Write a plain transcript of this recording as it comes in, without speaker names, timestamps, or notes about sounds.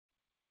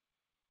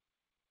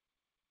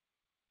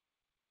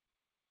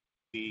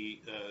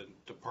the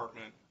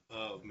Department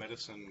of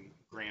Medicine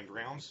grand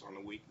rounds on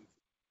the week.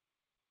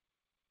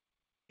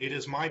 It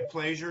is my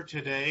pleasure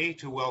today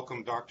to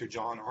welcome Dr.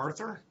 John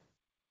Arthur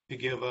to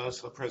give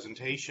us a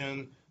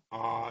presentation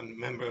on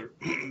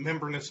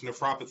membranous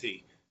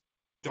nephropathy.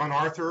 John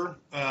Arthur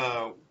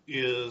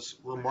is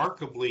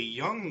remarkably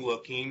young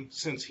looking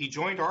since he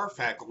joined our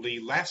faculty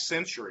last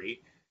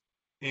century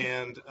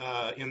and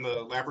in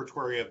the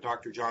laboratory of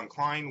Dr. John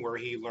Klein, where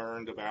he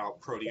learned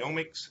about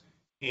proteomics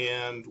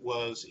and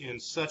was in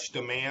such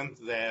demand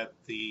that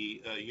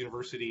the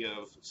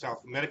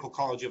Medical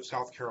College of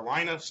South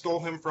Carolina stole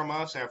him from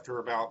us after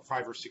about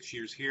 5 or 6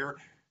 years here,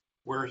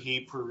 where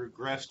he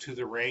progressed to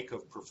the rank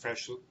of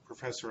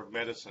professor of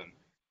medicine.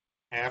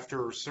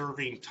 After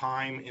serving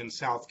time in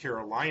South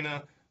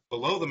Carolina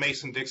below the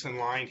Mason-Dixon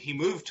line, he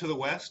moved to the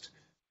west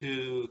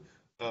to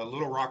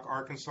Little Rock,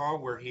 Arkansas,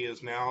 where he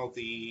is now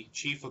the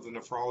chief of the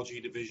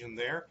nephrology division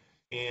there.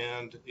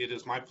 And it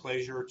is my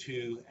pleasure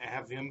to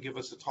have him give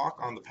us a talk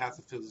on the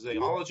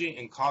pathophysiology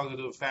and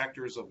causative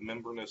factors of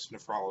membranous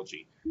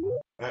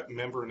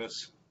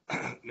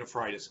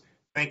nephritis.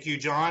 Thank you,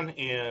 John,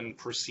 and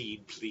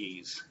proceed,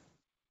 please.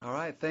 All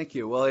right, thank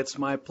you. Well, it's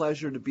my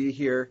pleasure to be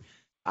here.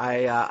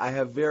 I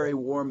have very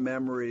warm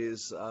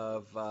memories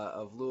of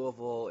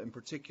Louisville, in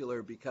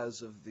particular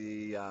because of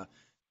the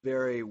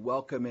very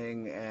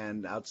welcoming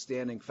and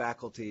outstanding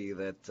faculty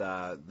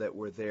that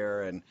were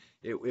there, and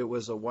it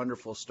was a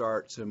wonderful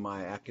start to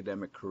my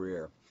academic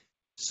career.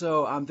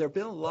 So there have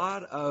been a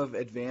lot of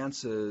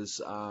advances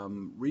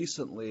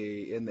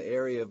recently in the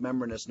area of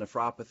membranous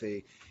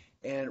nephropathy,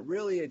 and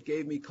really it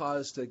gave me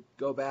cause to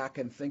go back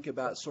and think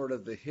about sort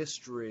of the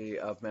history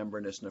of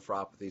membranous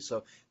nephropathy.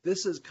 So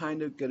this is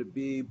kind of going to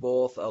be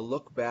both a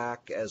look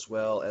back as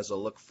well as a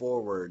look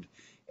forward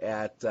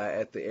at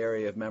the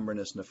area of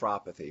membranous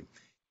nephropathy.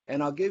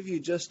 And I'll give you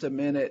just a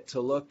minute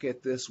to look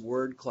at this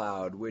word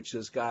cloud, which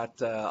has got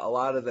a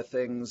lot of the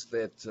things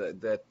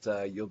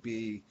that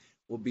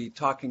we'll be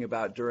talking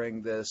about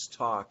during this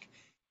talk,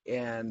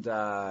 and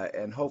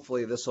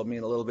hopefully this will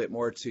mean a little bit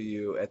more to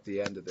you at the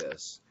end of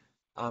this.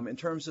 In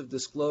terms of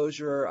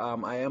disclosure,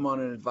 I am on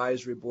an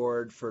advisory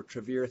board for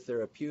Travere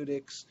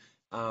Therapeutics.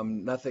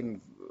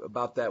 Nothing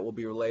about that will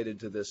be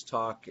related to this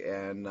talk,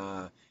 and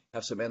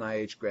have some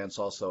NIH grants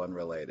also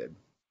unrelated.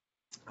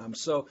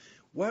 So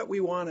what we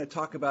want to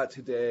talk about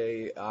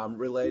today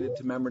related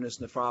to membranous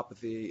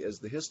nephropathy is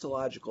the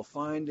histological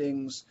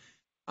findings.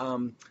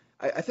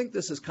 I think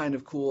this is kind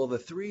of cool, the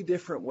 3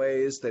 different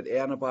ways that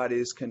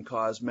antibodies can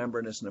cause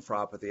membranous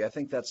nephropathy. I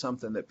think that's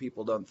something that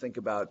people don't think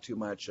about too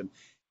much,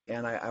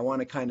 and I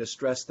want to kind of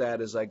stress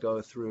that as I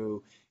go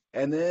through.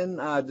 And then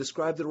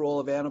describe the role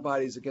of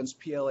antibodies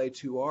against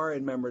PLA2R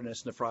in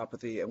membranous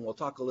nephropathy, and we'll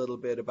talk a little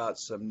bit about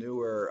some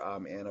newer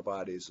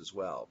antibodies as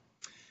well.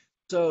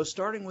 So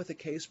starting with a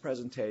case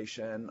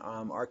presentation,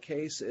 our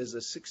case is a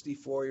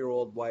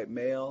 64-year-old white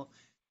male.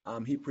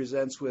 He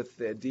presents with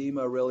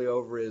edema really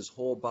over his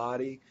whole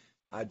body,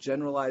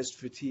 generalized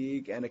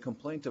fatigue, and a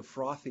complaint of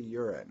frothy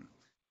urine.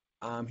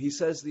 He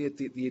says the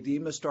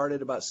edema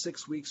started about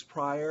 6 weeks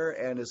prior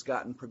and has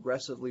gotten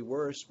progressively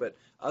worse, but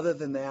other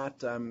than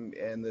that, and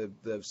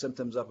the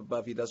symptoms up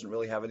above, he doesn't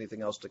really have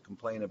anything else to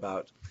complain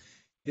about.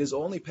 His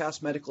only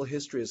past medical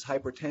history is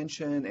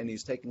hypertension, and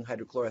he's taking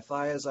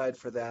hydrochlorothiazide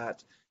for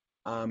that.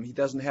 He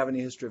doesn't have any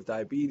history of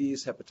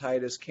diabetes,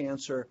 hepatitis,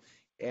 cancer,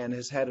 and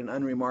has had an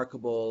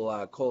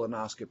unremarkable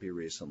colonoscopy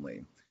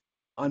recently.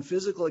 On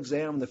physical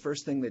exam, the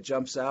first thing that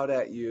jumps out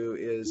at you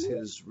is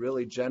his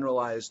really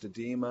generalized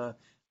edema,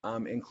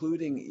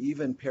 including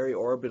even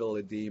periorbital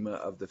edema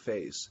of the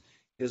face.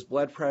 His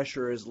blood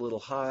pressure is a little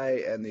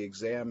high, and the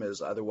exam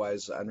is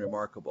otherwise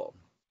unremarkable.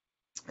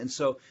 And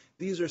so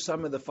these are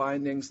some of the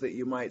findings that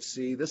you might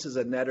see. This is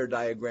a Netter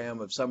diagram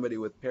of somebody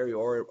with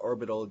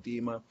periorbital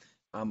edema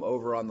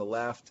over on the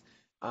left.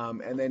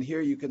 And then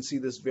here you can see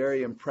this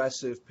very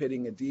impressive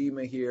pitting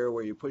edema here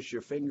where you push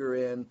your finger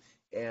in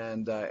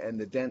and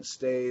the dent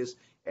stays.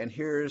 And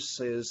here's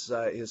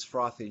his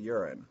frothy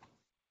urine.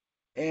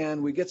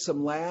 And we get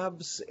some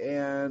labs,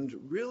 and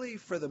really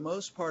for the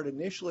most part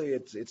initially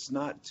it's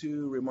not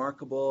too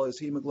remarkable. His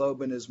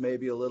hemoglobin is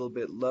maybe a little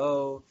bit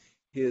low.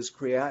 His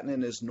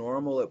creatinine is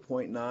normal at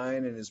 0.9,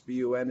 and his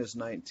BUN is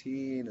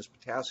 19. His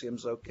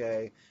potassium's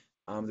okay.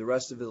 The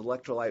rest of his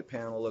electrolyte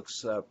panel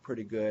looks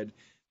pretty good.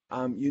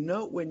 You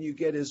note when you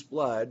get his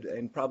blood,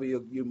 and probably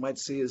you might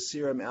see his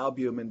serum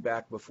albumin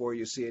back before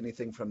you see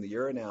anything from the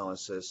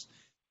urinalysis,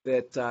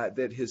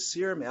 that his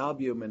serum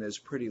albumin is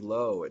pretty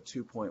low at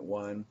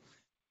 2.1.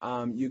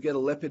 You get a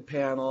lipid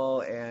panel,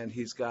 and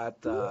he's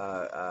got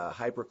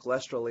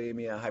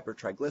hypercholesterolemia,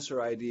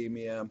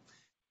 hypertriglyceridemia,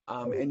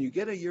 and you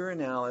get a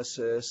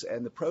urinalysis,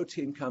 and the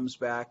protein comes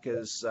back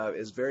as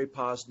very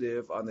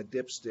positive on the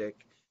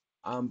dipstick.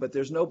 But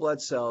there's no blood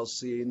cells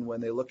seen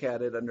when they look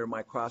at it under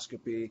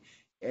microscopy,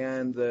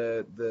 and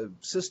the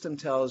system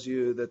tells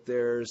you that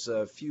there's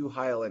a few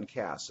hyaline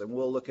casts, and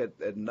we'll look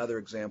at another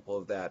example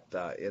of that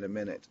in a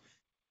minute.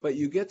 but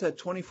you get that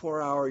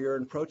 24-hour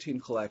urine protein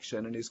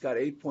collection, and he's got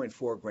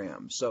 8.4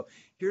 grams. So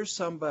here's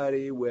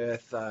somebody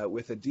with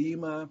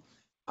edema,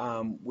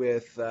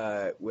 with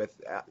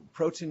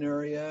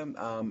proteinuria,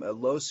 a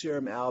low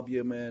serum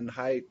albumin,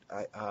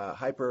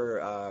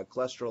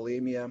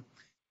 hypercholesterolemia,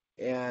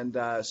 and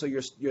so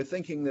you're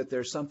thinking that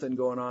there's something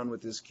going on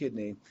with his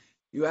kidney.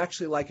 You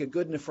actually, like a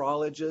good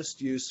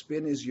nephrologist, you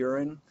spin his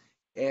urine,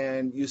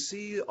 and you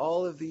see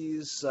all of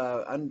these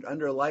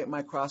under light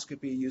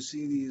microscopy. You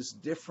see these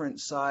different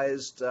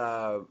sized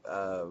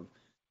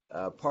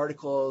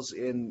particles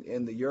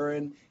in the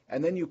urine,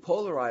 and then you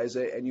polarize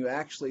it, and you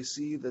actually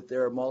see that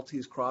there are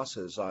Maltese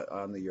crosses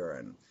on the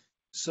urine.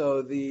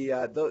 So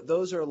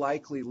those are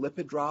likely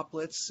lipid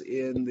droplets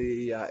in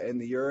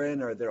the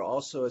urine, or they're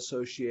also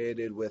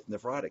associated with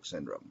nephrotic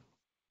syndrome.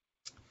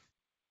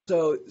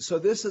 So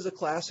this is a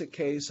classic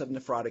case of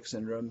nephrotic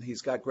syndrome.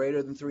 He's got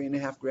greater than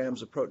 3.5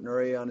 grams of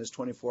proteinuria on his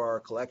 24-hour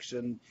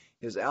collection.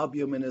 His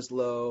albumin is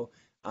low.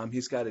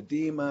 He's got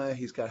edema.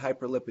 He's got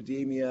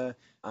hyperlipidemia.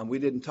 We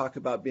didn't talk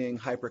about being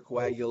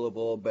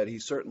hypercoagulable, but he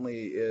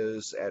certainly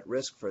is at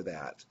risk for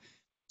that.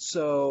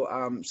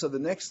 So the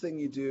next thing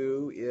you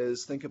do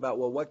is think about,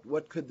 well,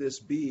 what could this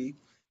be?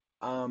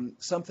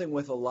 Something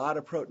with a lot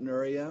of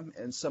proteinuria,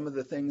 and some of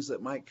the things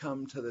that might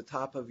come to the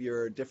top of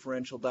your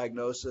differential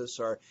diagnosis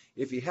are,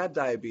 if he had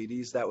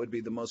diabetes, that would be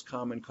the most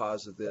common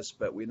cause of this,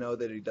 but we know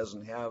that he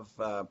doesn't have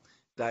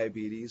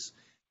diabetes.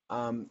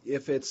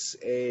 If it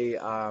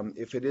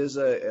is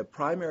a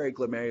primary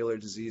glomerular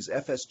disease,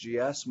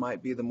 FSGS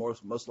might be the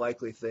most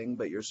likely thing,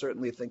 but you're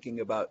certainly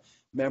thinking about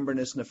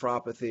membranous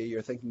nephropathy.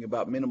 You're thinking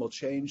about minimal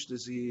change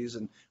disease,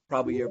 and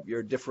probably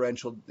your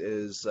differential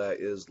is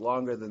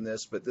longer than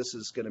this, but this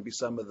is going to be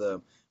some of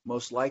the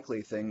most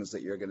likely things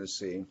that you're going to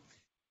see.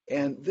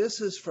 And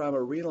this is from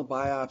a renal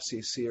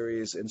biopsy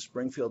series in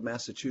Springfield,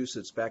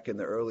 Massachusetts, back in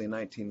the early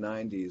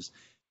 1990s.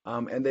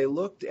 And they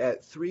looked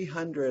at a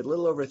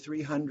little over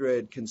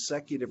 300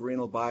 consecutive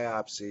renal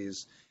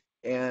biopsies,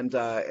 and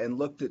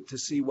looked to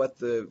see what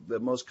the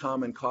most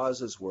common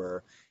causes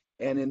were.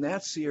 And in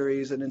that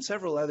series, and in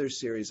several other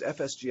series,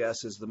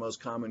 FSGS is the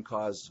most common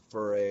cause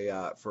for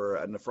a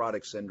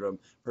nephrotic syndrome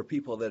for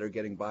people that are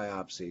getting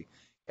biopsy.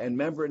 And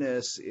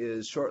membranous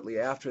is shortly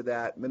after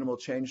that. Minimal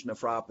change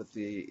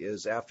nephropathy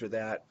is after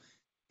that.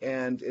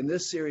 And in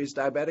this series,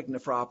 diabetic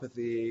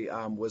nephropathy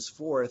was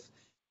fourth,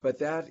 but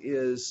that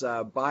is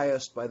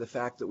biased by the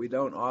fact that we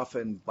don't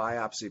often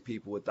biopsy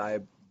people with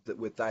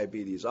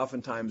diabetes.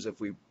 Oftentimes, if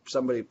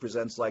somebody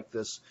presents like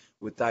this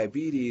with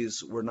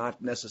diabetes, we're not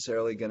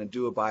necessarily going to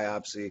do a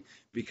biopsy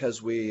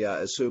because we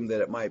assume that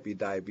it might be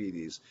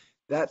diabetes.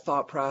 That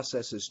thought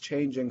process is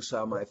changing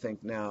some, I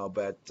think, now,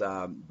 but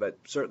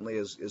certainly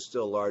is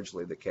still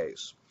largely the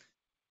case.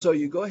 So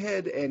you go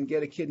ahead and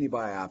get a kidney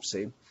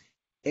biopsy.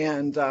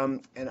 And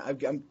I'm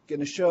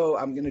going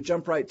to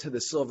jump right to the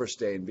silver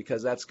stain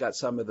because that's got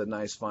some of the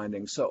nice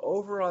findings. So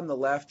over on the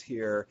left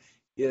here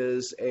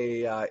is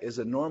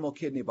a normal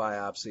kidney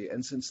biopsy,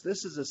 and since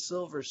this is a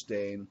silver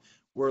stain,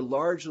 we're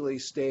largely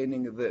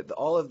staining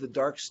all of the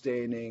dark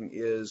staining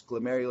is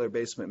glomerular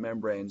basement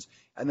membranes,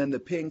 and then the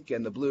pink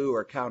and the blue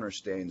are counter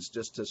stains,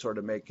 just to sort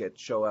of make it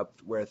show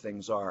up where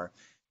things are.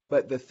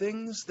 But the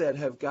things that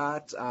have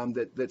got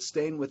that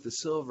stain with the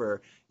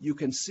silver, you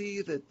can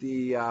see that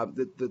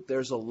that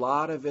there's a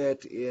lot of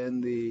it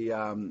in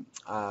the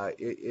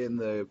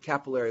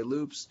capillary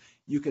loops.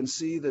 You can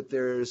see that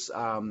there's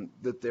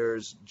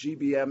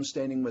GBM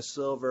staining with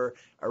silver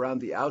around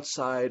the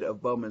outside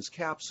of Bowman's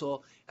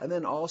capsule, and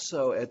then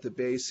also at the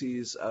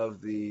bases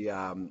of the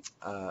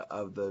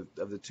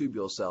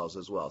tubule cells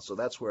as well. So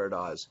that's where it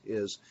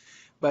is.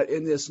 But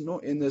in this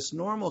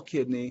normal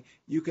kidney,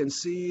 you can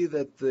see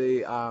that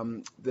the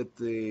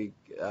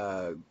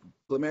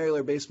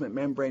glomerular basement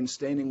membrane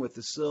staining with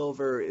the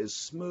silver is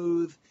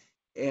smooth,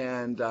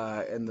 and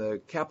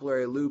the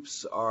capillary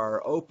loops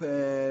are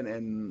open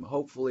and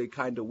hopefully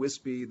kind of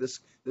wispy.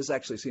 This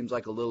actually seems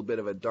like a little bit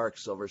of a dark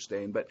silver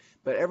stain, but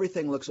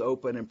everything looks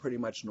open and pretty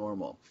much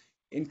normal.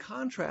 In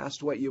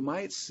contrast, what you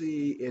might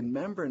see in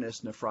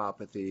membranous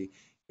nephropathy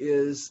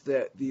is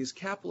that these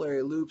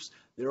capillary loops,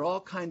 they're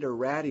all kind of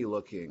ratty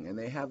looking, and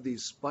they have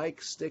these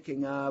spikes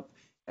sticking up,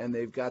 and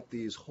they've got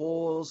these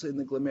holes in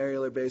the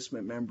glomerular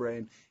basement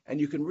membrane, and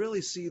you can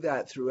really see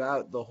that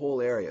throughout the whole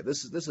area.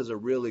 This is a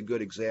really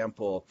good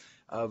example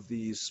of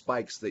these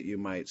spikes that you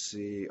might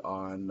see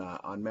on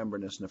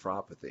membranous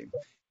nephropathy.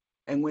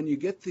 And when you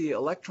get the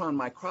electron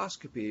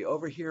microscopy,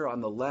 over here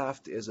on the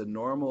left is a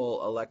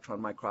normal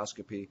electron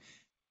microscopy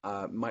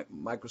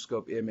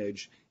microscope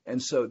image, and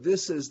so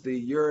this is the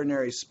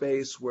urinary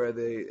space where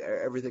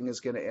everything is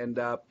going to end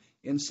up.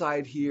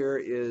 Inside here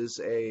is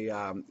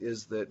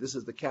this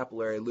is the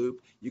capillary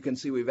loop. You can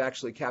see we've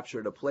actually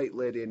captured a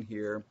platelet in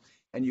here,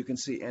 and you can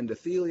see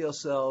endothelial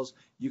cells.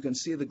 You can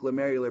see the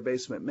glomerular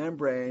basement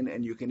membrane,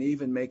 and you can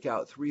even make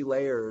out 3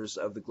 layers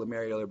of the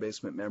glomerular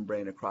basement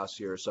membrane across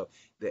here. So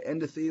the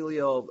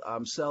endothelial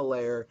cell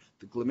layer,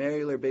 the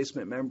glomerular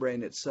basement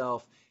membrane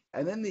itself,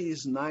 and then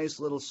these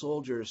nice little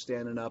soldiers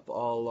standing up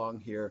all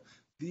along here.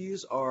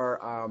 These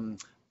are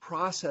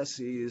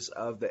processes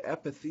of the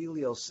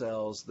epithelial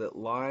cells that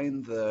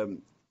line the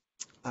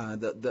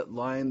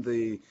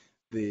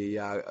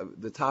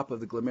the top of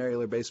the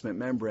glomerular basement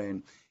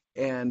membrane.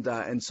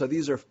 And so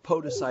these are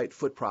podocyte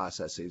foot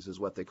processes is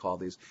what they call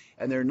these.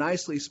 And they're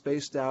nicely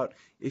spaced out.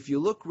 If you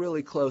look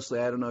really closely,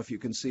 I don't know if you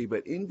can see,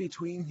 but in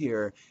between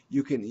here,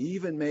 you can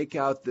even make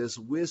out this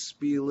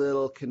wispy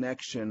little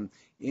connection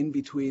in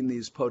between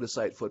these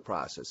podocyte foot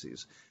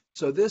processes.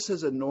 So this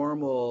is a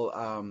normal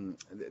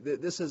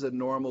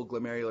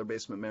glomerular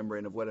basement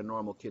membrane of what a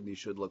normal kidney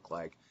should look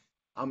like.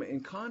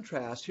 In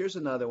contrast, here's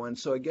another one.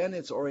 So again,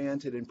 it's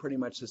oriented in pretty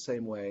much the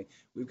same way.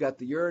 We've got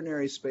the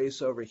urinary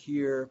space over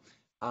here.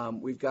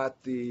 We've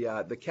got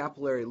the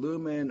capillary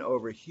lumen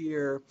over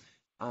here.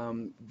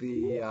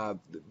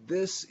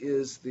 This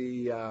is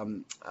the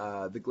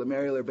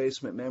glomerular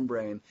basement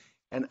membrane.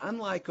 And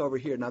unlike over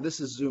here, now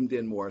this is zoomed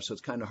in more, so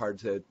it's kind of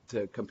hard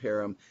to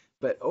compare them.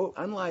 But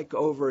unlike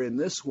over in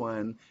this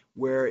one,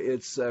 where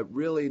it's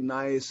really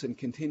nice and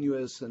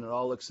continuous and it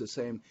all looks the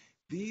same,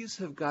 these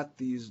have got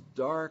these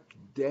dark,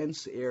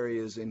 dense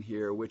areas in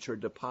here, which are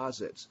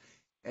deposits.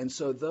 And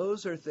so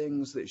those are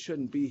things that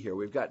shouldn't be here.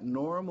 We've got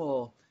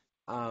normal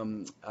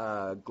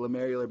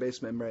glomerular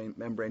basement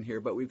membrane here,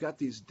 but we've got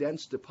these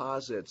dense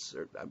deposits,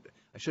 or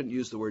I shouldn't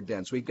use the word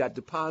dense. We've got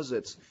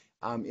deposits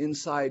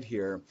inside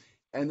here.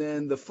 And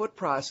then the foot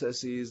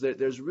processes,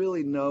 there's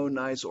really no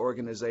nice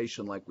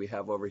organization like we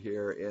have over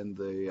here in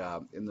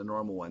the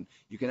normal one.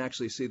 You can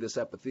actually see this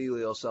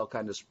epithelial cell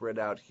kind of spread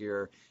out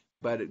here,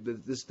 but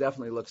this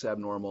definitely looks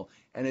abnormal.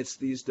 And it's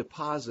these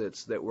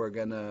deposits that we're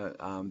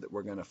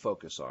gonna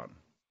focus on.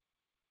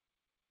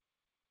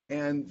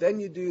 And then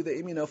you do the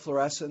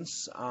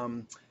immunofluorescence.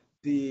 And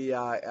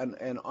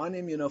on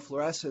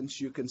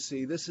immunofluorescence, you can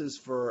see this is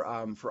for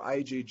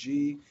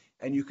IgG,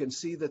 and you can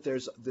see that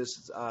there's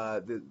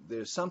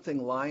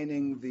something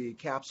lining the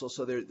capsule.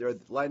 So they're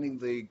lining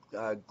the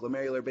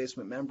glomerular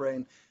basement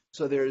membrane.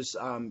 So there's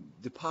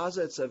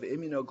deposits of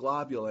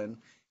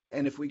immunoglobulin,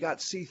 and if we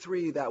got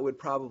C3, that would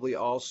probably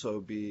also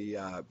be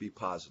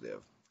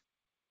positive.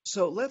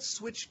 So let's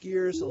switch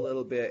gears a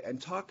little bit and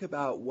talk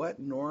about what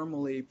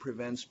normally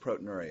prevents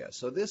proteinuria.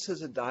 So this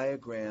is a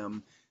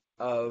diagram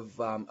of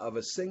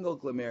a single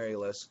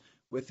glomerulus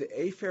with the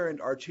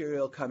afferent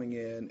arteriole coming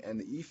in and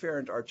the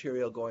efferent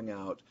arteriole going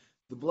out.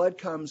 The blood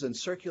comes and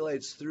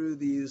circulates through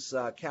these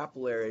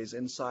capillaries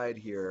inside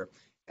here,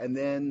 and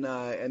then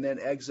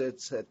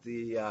exits at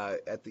the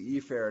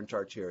efferent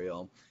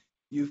arteriole.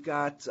 You've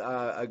got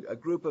a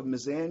group of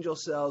mesangial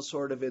cells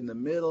sort of in the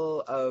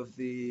middle of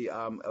the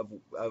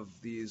of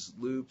these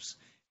loops,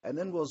 and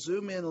then we'll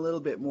zoom in a little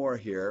bit more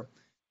here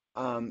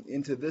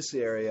into this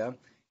area,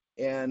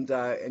 and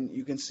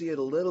you can see it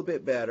a little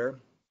bit better.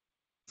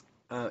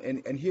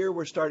 And here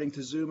we're starting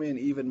to zoom in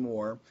even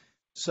more.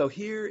 So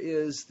here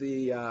is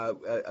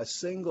a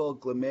single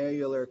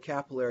glomerular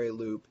capillary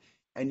loop.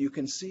 And you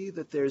can see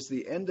that there's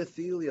the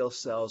endothelial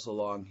cells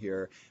along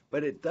here,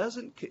 but it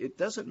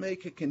doesn't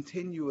make a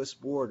continuous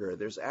border.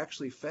 There's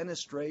actually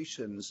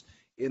fenestrations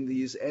in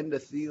these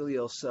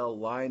endothelial cell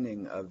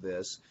lining of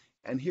this.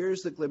 And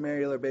here's the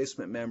glomerular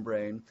basement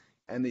membrane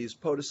and these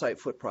podocyte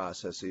foot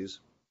processes.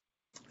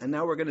 And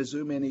now we're going to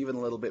zoom in even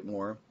a little bit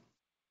more.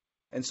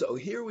 And so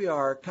here we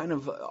are kind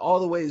of all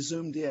the way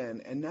zoomed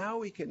in, and now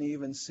we can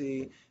even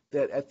see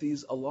that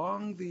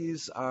along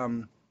these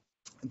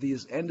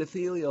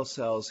endothelial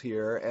cells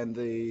here and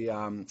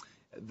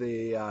at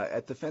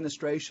the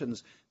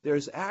fenestrations,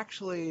 there's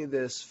actually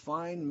this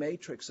fine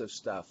matrix of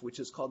stuff which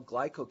is called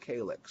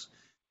glycocalyx.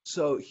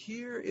 So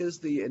here is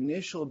the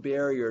initial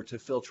barrier to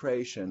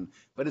filtration,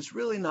 but it's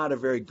really not a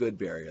very good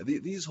barrier.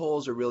 These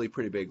holes are really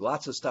pretty big.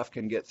 Lots of stuff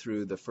can get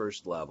through the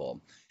first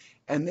level.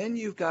 And then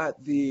you've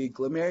got the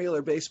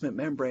glomerular basement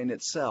membrane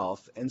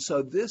itself, and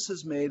so this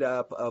is made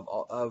up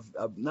of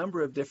a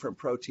number of different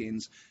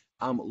proteins,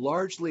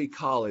 largely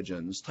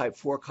collagens, type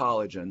 4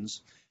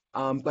 collagens,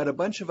 but a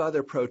bunch of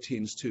other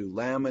proteins too,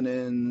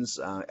 laminins,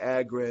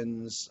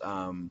 agrins,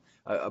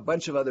 a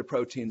bunch of other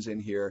proteins in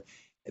here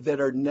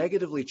that are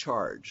negatively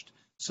charged.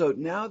 So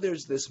now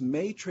there's this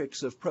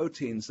matrix of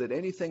proteins that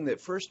anything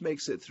that first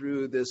makes it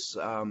through this,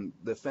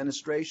 the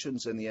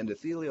fenestrations in the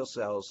endothelial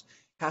cells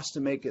has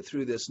to make it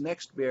through this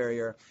next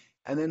barrier.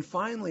 And then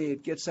finally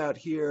it gets out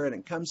here and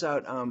it comes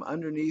out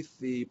underneath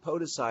the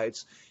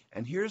podocytes.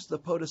 And here's the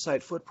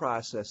podocyte foot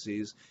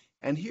processes.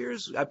 And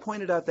I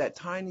pointed out that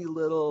tiny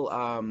little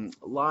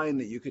line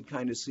that you could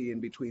kind of see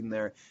in between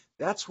there.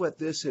 That's what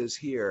this is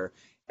here.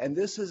 And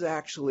this is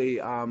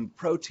actually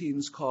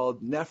proteins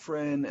called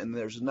nephrin, and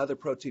there's another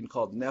protein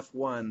called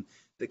Neph1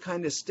 that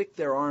kind of stick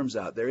their arms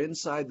out. They're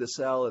inside the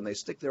cell and they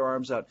stick their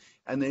arms out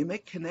and they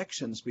make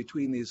connections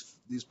between these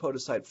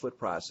podocyte foot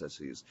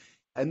processes.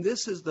 And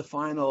this is the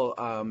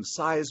final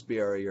size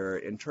barrier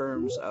in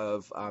terms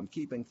of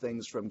keeping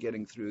things from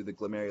getting through the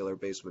glomerular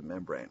basement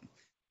membrane.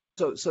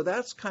 So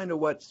that's kind of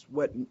what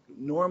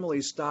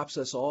normally stops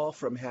us all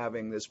from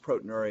having this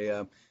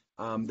proteinuria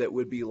that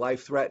would be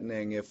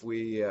life-threatening if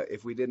we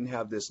didn't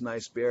have this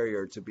nice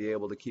barrier to be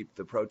able to keep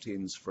the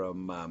proteins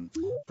from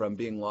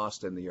being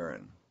lost in the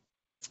urine.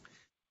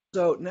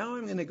 So now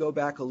I'm going to go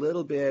back a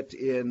little bit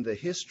in the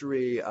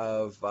history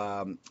of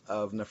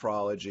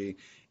nephrology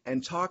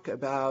and talk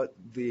about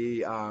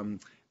the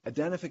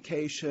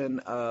identification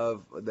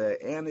of the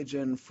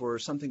antigen for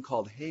something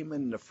called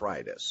Hayman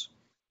nephritis.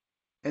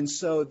 And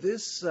so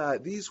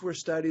these were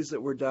studies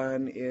that were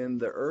done in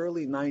the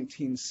early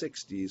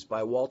 1960s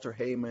by Walter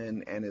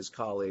Hayman and his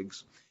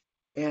colleagues.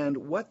 And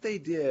what they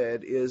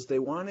did is they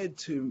wanted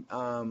to,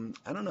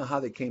 I don't know how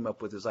they came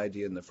up with this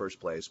idea in the first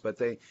place, but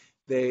they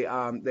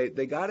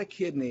got a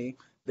kidney,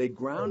 they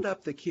ground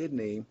up the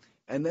kidney,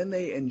 and then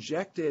they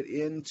inject it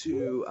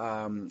into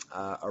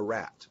a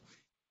rat.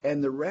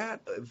 And the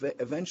rat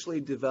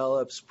eventually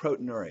develops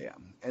proteinuria.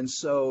 And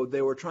so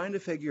they were trying to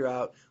figure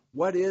out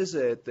what is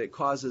it that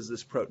causes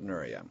this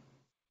proteinuria.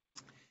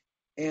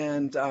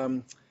 And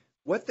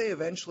what they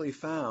eventually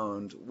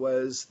found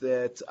was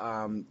that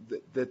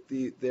that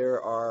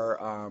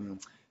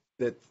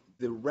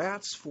the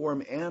rats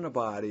form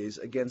antibodies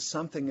against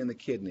something in the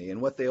kidney,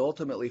 and what they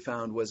ultimately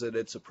found was that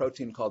it's a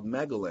protein called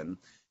megalin,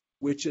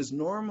 which is a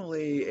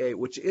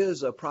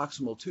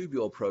proximal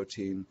tubule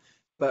protein,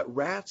 but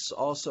rats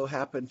also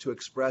happen to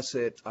express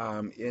it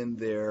in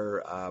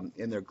their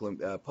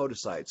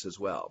podocytes as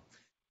well.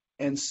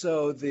 And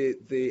so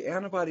the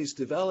antibodies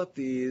develop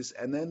these,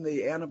 and then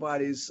the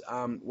antibodies,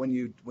 when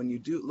you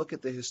do look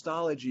at the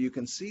histology, you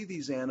can see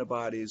these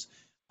antibodies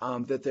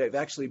that they've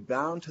actually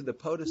bound to the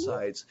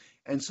podocytes,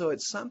 and so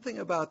it's something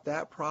about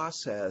that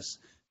process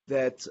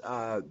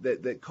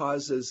that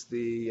causes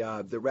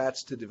the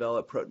rats to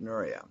develop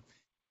proteinuria.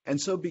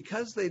 And so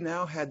because they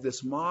now had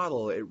this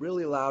model, it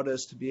really allowed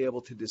us to be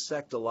able to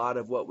dissect a lot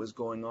of what was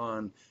going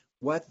on,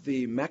 what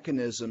the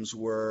mechanisms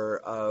were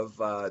of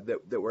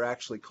that were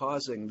actually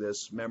causing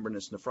this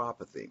membranous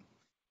nephropathy.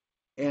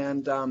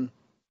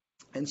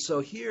 And so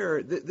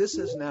here, this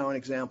is now an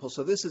example.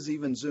 So this is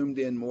even zoomed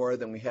in more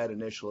than we had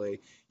initially.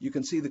 You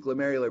can see the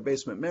glomerular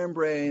basement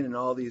membrane and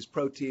all these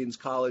proteins,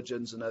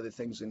 collagens, and other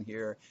things in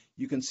here.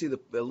 You can see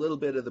a little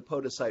bit of the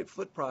podocyte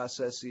foot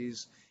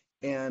processes,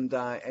 and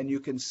you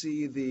can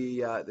see the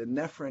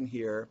nephrin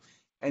here.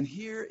 And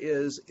here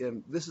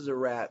this is a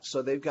rat,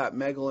 so they've got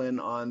megalin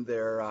on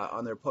their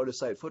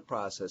podocyte foot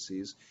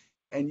processes,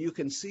 and you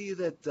can see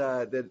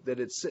that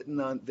it's sitting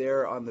on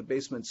the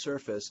basement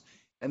surface.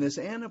 And this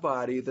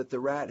antibody that the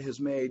rat has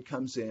made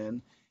comes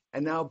in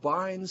and now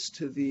binds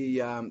to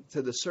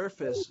the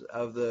surface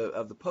of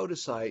the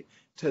podocyte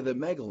to the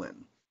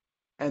megalin.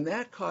 And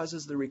that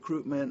causes the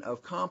recruitment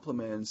of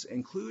complements,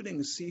 including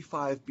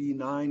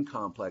C5b9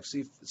 complex,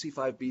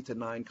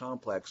 C5b9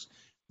 complex,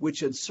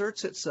 which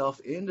inserts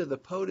itself into the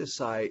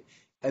podocyte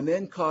and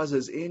then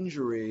causes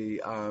injury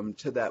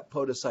to that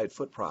podocyte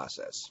foot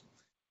process.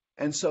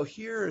 And so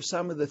here are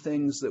some of the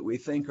things that we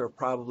think are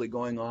probably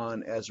going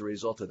on as a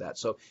result of that.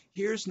 So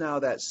here's now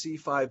that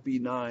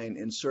C5b9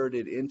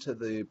 inserted into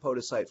the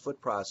podocyte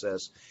foot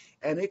process,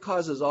 and it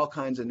causes all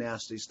kinds of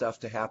nasty stuff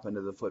to happen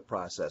to the foot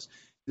process.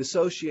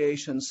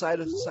 Dissociation,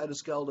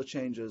 cytoskeletal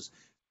changes,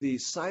 the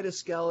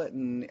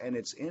cytoskeleton and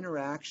its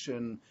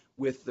interaction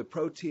with the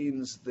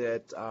proteins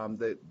that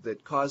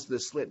cause the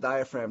slit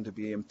diaphragm to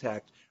be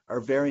intact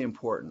are very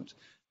important.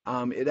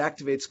 It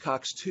activates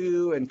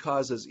COX-2 and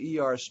causes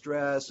ER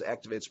stress,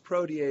 activates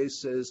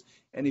proteases,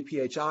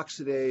 NADPH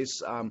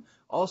oxidase,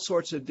 all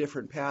sorts of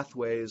different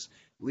pathways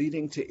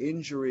leading to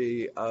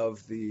injury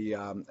of the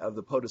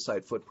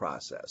podocyte foot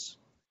process.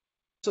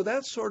 So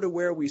that's sort of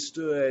where we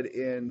stood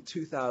in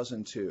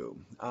 2002.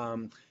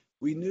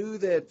 We knew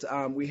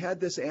that we had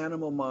this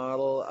animal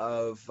model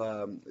of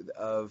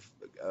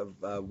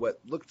what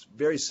looked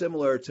very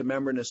similar to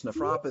membranous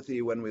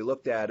nephropathy when we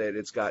looked at it.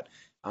 It's got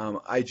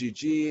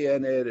IgG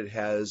in it. It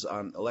has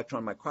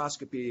electron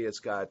microscopy.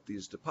 It's got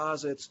these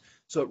deposits.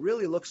 So it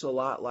really looks a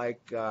lot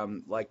like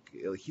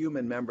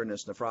human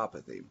membranous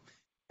nephropathy.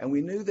 And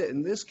we knew that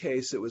in this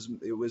case it was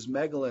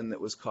megalin that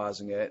was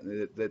causing it,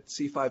 and that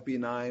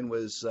C5b9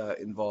 was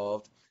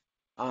involved.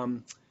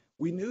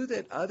 We knew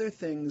that other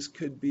things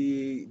could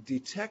be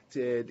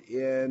detected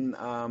in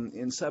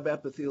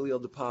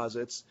subepithelial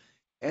deposits,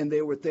 and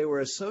they were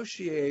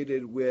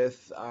associated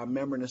with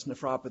membranous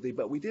nephropathy,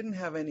 but we didn't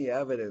have any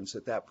evidence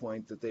at that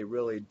point that they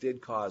really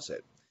did cause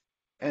it.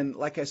 And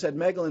like I said,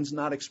 megalin's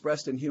not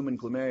expressed in human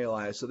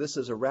glomeruli, so this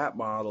is a rat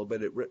model,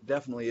 but it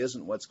definitely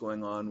isn't what's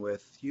going on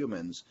with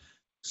humans.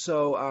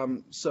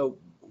 So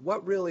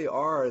what really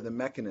are the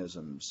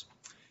mechanisms?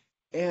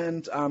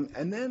 And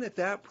then at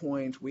that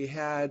point, we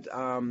had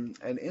an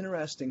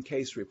interesting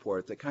case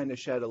report that kind of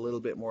shed a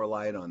little bit more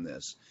light on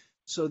this.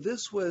 So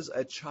this was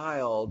a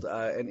child,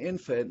 an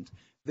infant,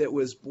 that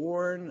was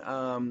born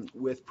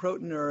with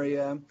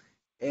proteinuria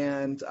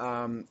and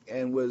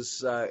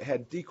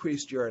had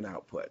decreased urine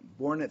output.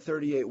 Born at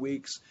 38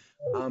 weeks.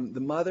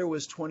 The mother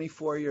was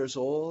 24 years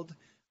old,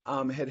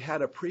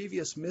 had a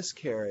previous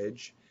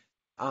miscarriage.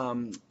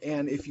 And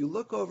if you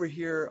look over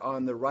here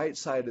on the right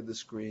side of the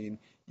screen,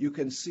 you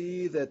can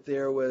see that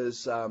there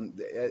was,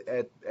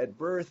 at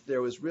birth,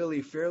 there was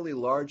really fairly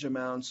large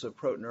amounts of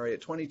proteinuria,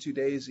 at 22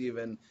 days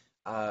even,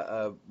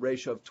 a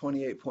ratio of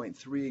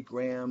 28.3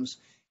 grams.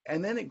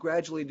 and then it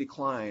gradually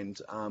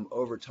declined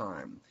over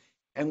time.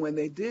 And when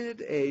they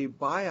did a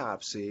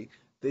biopsy,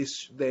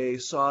 they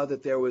saw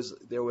that there was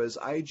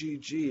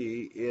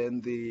IgG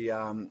in the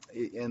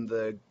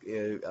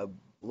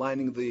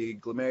lining the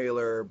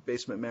glomerular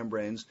basement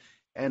membranes,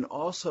 and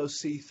also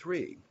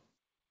C3.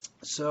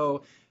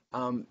 So,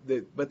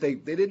 but they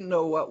didn't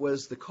know what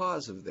was the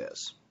cause of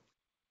this.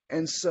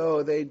 And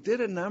so they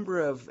did a number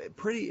of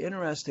pretty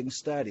interesting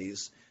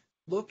studies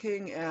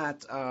looking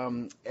at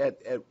trying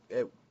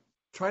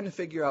to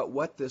figure out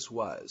what this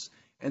was.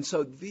 And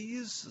so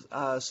these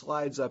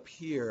slides up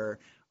here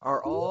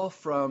are all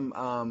from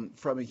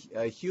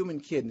a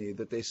human kidney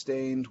that they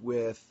stained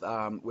with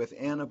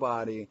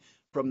antibody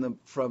from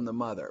the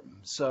mother.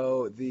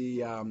 So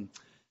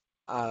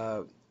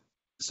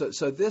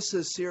so this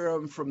is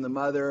serum from the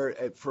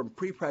mother from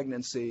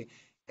pre-pregnancy.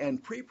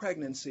 And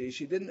pre-pregnancy,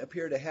 she didn't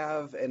appear to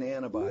have an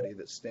antibody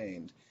that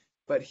stained.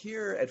 But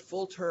here at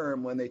full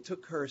term, when they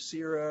took her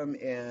serum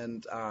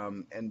and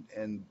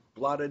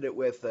blotted it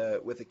with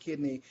a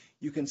kidney,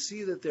 you can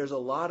see that there's a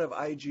lot of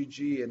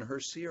IgG in her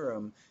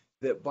serum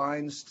that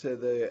binds to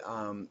the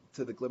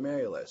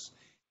glomerulus.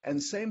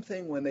 And same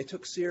thing when they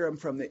took serum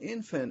from the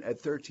infant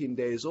at 13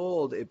 days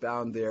old, it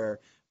bound there.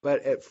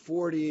 But at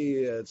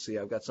 40, let's see,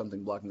 I've got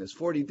something blocking this.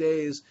 40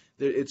 days,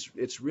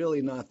 it's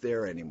really not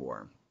there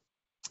anymore.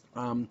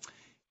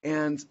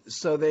 And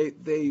so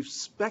they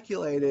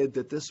speculated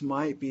that this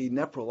might be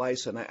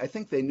neprilysin. I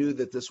think they knew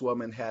that this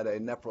woman had a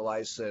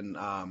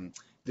neprilysin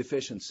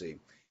deficiency.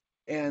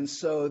 And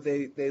so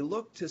they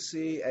looked to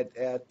see at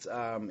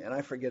and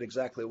I forget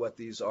exactly what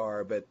these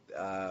are, but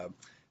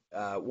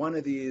one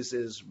of these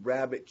is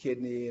rabbit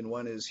kidney and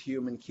one is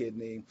human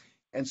kidney.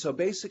 And so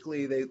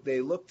basically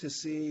they looked to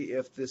see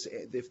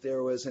if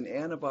there was an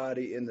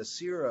antibody in the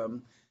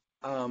serum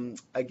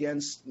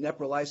against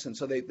neprilysin.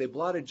 So they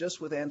blotted just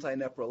with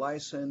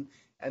anti-neprilysin,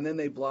 and then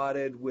they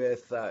blotted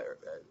with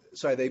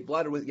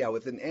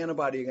with an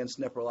antibody against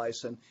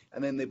neprilysin,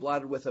 and then they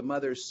blotted with a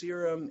mother's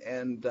serum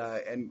and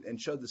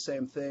showed the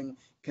same thing.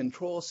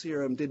 Control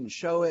serum didn't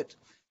show it,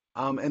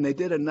 and they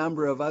did a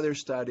number of other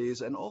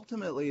studies, and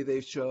ultimately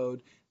they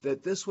showed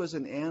that this was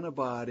an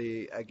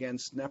antibody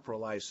against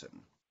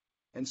neprilysin.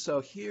 And so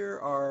here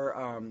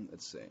are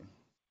let's see.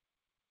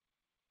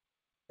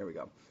 There we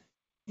go.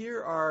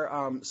 Here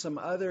are some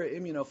other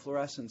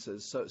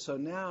immunofluorescences. So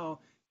now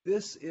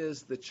this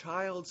is the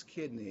child's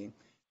kidney.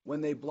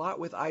 When they blot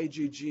with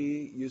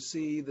IgG, you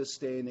see the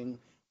staining.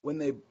 When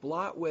they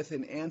blot with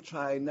an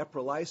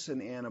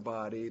anti-neprilysin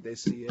antibody, they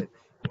see it,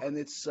 and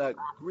it's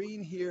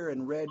green here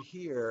and red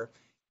here,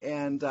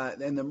 and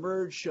the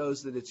merge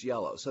shows that it's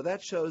yellow. So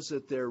that shows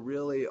that they're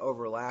really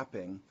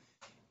overlapping,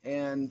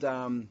 and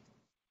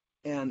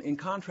in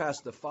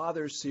contrast, the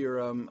father's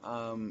serum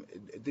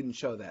didn't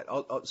show that.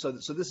 So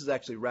this is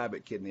actually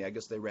rabbit kidney. I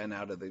guess they ran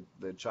out of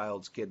the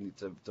child's kidney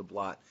to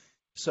blot.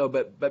 So,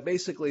 but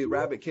basically,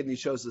 rabbit kidney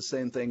shows the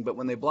same thing. But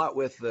when they blot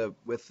with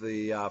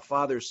the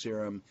father's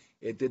serum,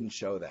 it didn't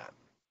show that.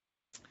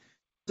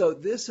 So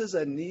this is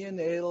a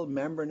neonatal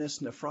membranous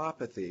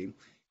nephropathy,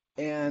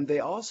 and they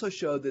also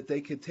showed that they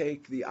could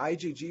take the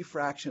IgG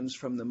fractions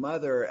from the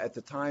mother at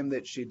the time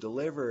that she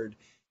delivered.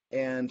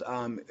 And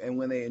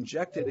when they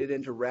injected it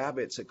into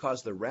rabbits, it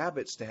caused the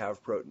rabbits to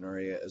have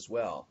proteinuria as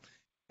well.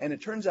 And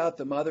it turns out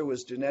the mother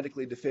was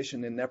genetically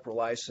deficient in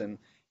neprilysin,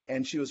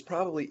 and she was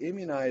probably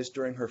immunized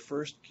during her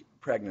first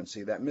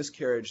pregnancy, that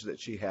miscarriage that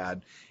she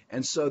had.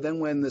 And so then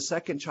when the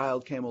second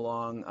child came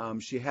along,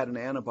 she had an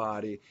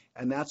antibody,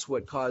 and that's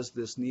what caused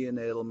this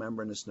neonatal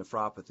membranous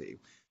nephropathy.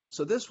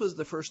 So this was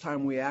the first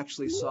time we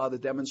actually saw the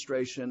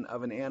demonstration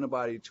of an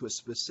antibody to a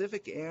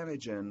specific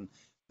antigen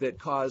that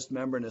caused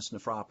membranous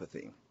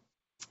nephropathy.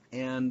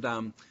 And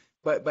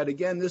but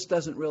again, this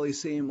doesn't really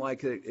seem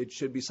like it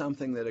should be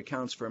something that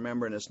accounts for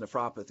membranous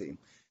nephropathy.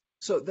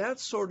 So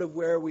that's sort of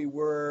where we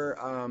were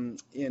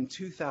in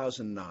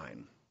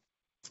 2009.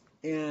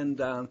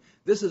 And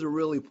this is a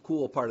really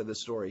cool part of the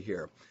story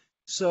here.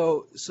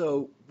 So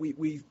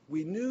we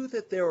knew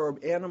that there were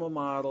animal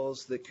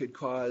models that could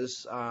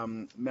cause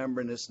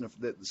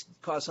that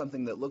cause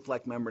something that looked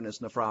like membranous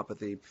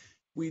nephropathy.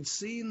 We'd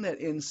seen that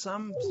in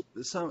some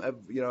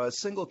a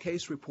single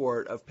case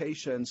report of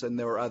patients, and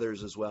there were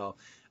others as well,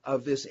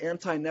 of this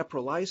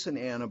anti-neprilysin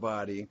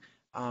antibody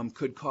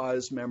could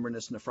cause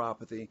membranous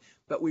nephropathy,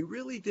 but we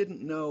really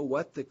didn't know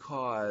what the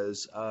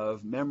cause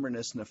of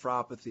membranous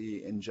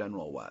nephropathy in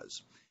general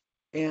was.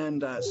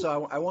 And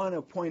so I want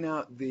to point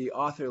out the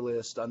author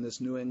list on this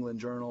New England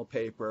Journal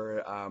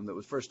paper. That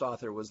was first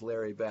author was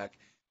Larry Beck,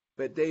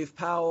 but Dave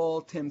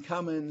Powell, Tim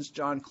Cummins,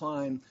 John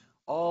Klein,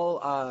 all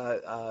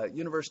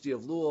University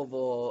of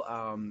Louisville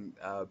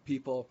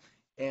people,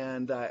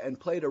 and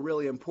played a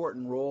really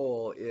important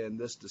role in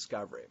this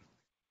discovery.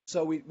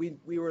 So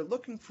we were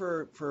looking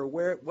for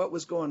what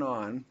was going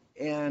on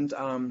and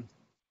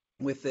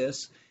with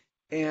this,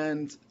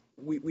 and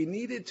we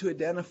needed to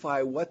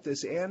identify what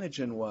this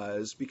antigen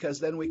was, because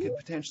then we could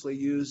potentially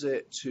use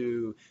it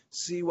to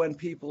see when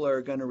people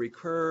are going to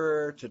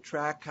recur, to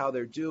track how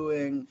they're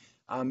doing,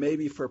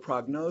 maybe for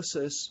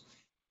prognosis.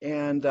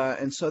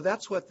 And so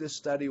that's what this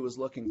study was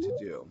looking to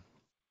do.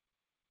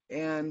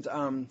 And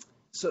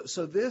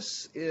so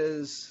this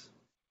is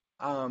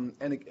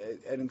an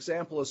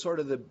example of sort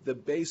of the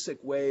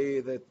basic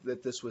way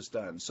that this was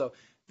done. So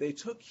they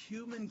took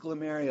human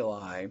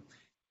glomeruli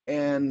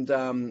and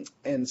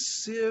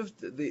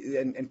sieved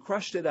and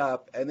crushed it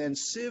up, and then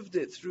sieved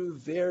it through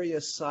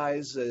various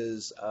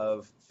sizes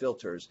of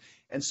filters.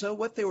 And so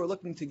what they were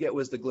looking to get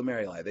was the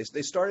glomeruli.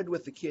 They started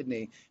with the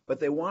kidney,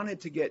 but they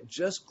wanted to get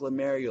just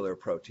glomerular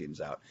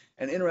proteins out.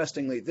 And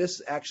interestingly,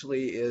 this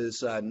actually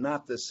is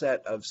not the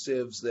set of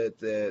sieves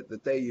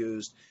that they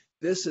used.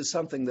 This is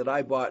something that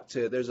I bought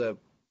there's a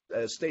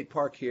state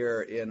park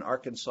here in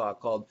Arkansas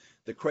called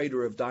the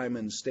Crater of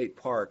Diamonds State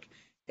Park.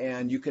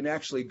 And you can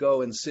actually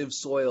go and sieve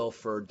soil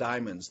for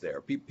diamonds there.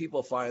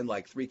 People find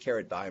like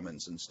 3-carat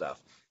diamonds and stuff.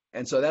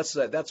 And so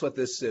that's what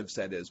this sieve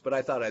set is. But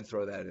I thought I'd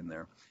throw that in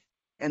there.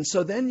 And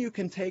so then you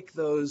can take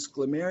those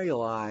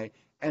glomeruli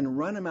and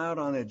run them out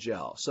on a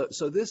gel.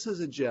 So this is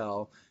a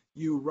gel.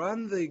 You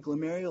run the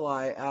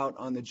glomeruli out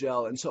on the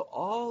gel, and so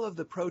all of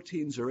the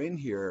proteins are in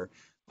here,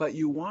 but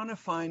you want to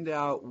find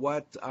out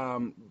what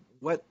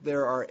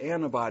there are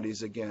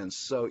antibodies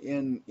against. So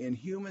in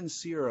human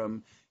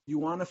serum, you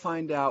want to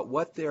find out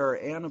what there are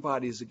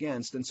antibodies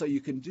against, and so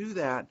you can do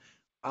that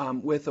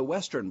with a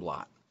Western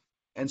blot.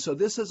 And so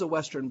this is a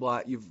Western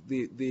blot.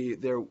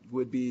 There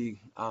would be,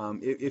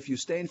 if you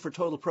stain for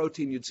total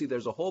protein, you'd see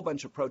there's a whole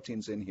bunch of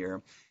proteins in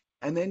here.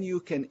 And then you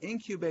can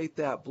incubate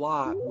that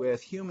blot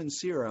with human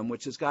serum,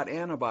 which has got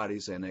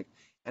antibodies in it.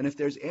 And if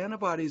there's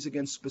antibodies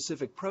against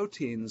specific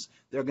proteins,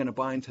 they're going to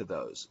bind to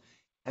those.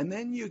 And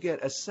then you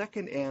get a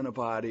second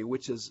antibody,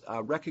 which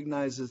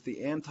recognizes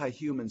the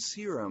anti-human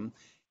serum.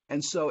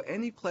 And so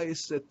any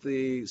place that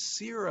the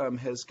serum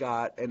has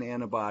got an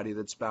antibody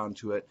that's bound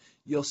to it,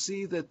 you'll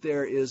see that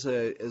there is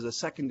a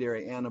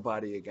secondary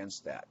antibody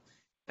against that.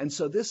 And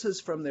so this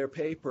is from their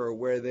paper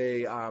where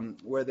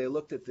they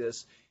looked at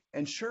this,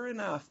 and sure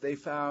enough, they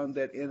found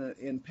that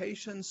in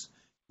patients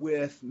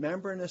with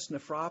membranous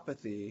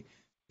nephropathy,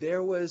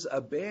 there was a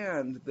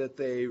band that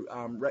they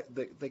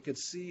could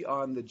see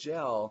on the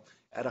gel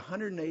at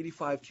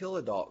 185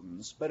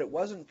 kilodaltons, but it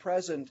wasn't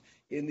present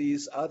in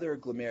these other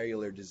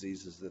glomerular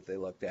diseases that they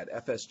looked at,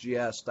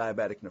 FSGS,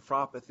 diabetic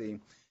nephropathy.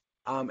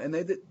 And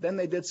then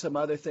they did some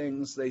other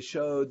things. They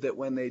showed that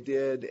when they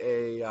did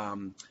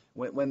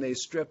when they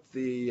stripped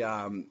the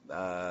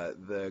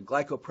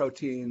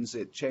glycoproteins,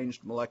 it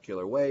changed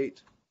molecular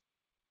weight.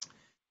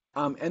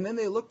 And then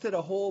they looked at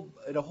a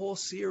whole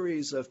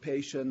series of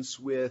patients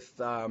with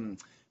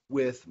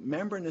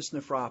membranous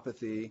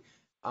nephropathy.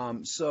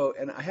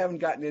 And I haven't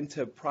gotten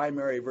into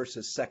primary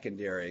versus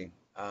secondary,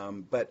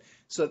 but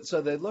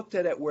so they looked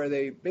at it where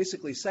they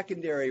basically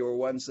secondary were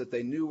ones that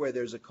they knew where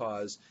there's a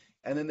cause,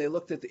 and then they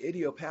looked at the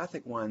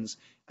idiopathic ones,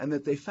 and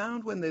that they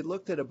found when they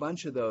looked at a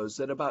bunch of those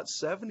that about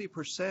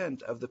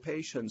 70% of the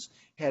patients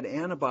had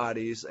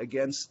antibodies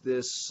against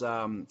this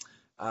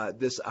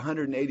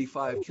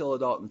 185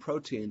 kilodalton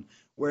protein,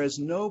 whereas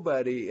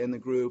nobody in the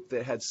group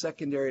that had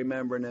secondary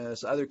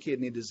membranous, other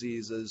kidney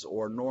diseases,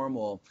 or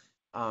normal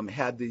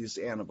had these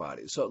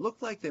antibodies. So it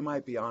looked like they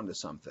might be onto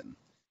something.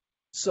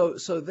 So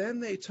then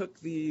they took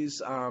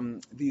these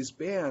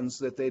bands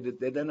that they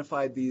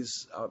identified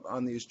these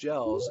on these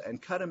gels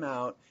and cut them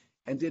out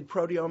and did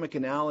proteomic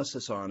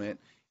analysis on it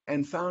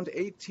and found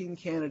 18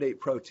 candidate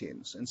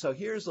proteins. And so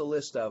here's a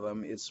list of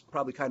them. It's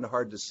probably kind of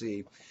hard to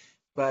see,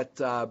 but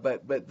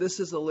this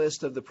is a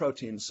list of the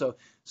proteins. So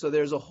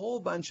there's a whole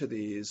bunch of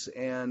these,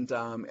 and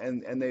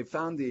they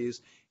found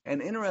these.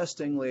 And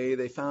interestingly,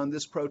 they found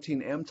this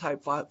protein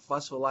M-type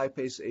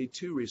phospholipase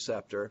A2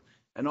 receptor.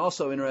 And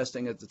also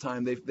interesting at the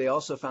time, they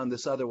also found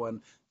this other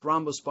one,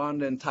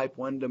 thrombospondin type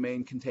 1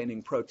 domain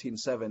containing protein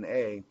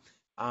 7A,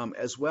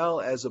 as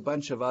well as a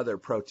bunch of other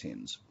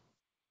proteins.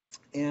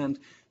 And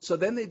so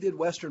then they did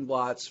Western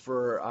blots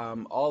for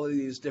all of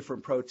these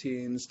different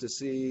proteins to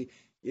see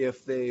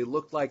if they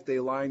looked like they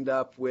lined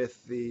up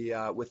with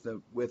the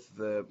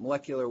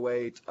molecular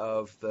weight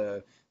of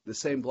the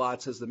same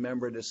blots as the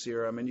membranous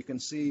serum. And you can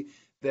see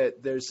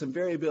that there's some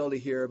variability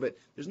here, but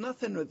there's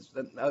nothing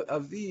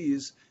of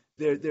these.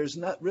 There's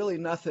not really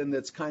nothing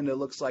that's kind of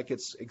looks like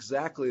it's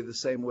exactly the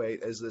same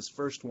weight as this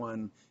first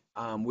one,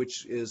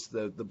 which is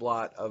the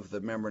blot of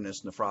the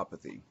membranous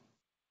nephropathy.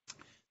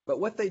 But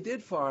what they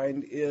did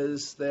find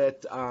is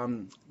that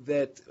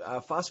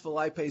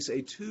phospholipase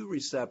A2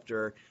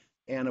 receptor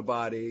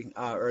antibody,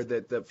 or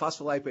that the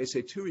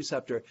phospholipase A2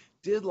 receptor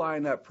did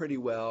line up pretty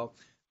well.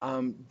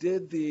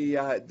 Did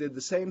the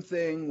same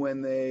thing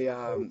when they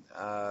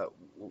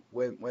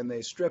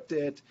stripped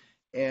it,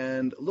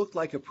 and looked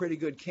like a pretty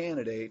good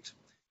candidate.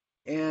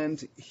 And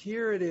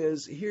here it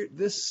is. Here,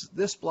 this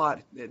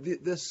blot,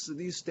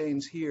 these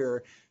stains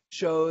here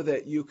show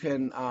that you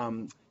can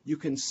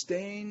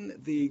stain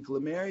the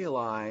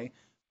glomeruli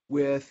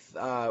with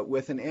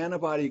an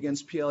antibody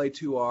against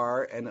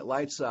PLA2R, and it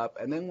lights up.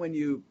 And then when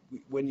you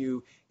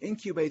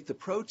incubate the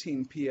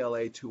protein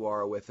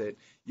PLA2R with it,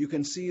 you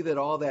can see that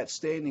all that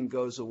staining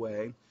goes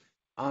away.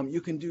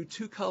 You can do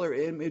two-color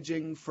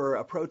imaging for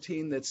a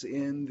protein that's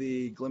in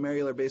the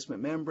glomerular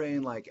basement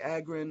membrane, like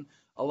agrin,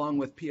 along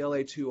with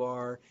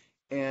PLA2R,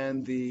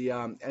 and the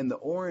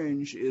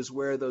orange is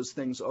where those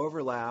things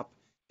overlap.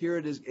 Here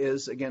it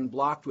is again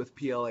blocked with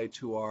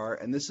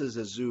PLA2R, and this is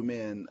a zoom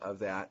in of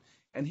that.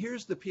 And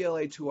here's the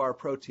PLA2R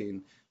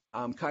protein,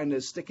 kind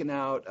of sticking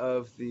out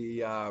of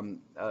the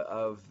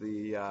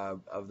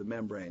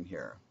membrane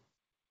here.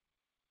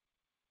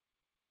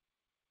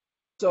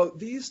 So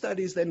these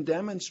studies then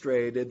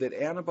demonstrated that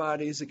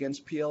antibodies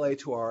against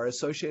PLA2R are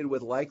associated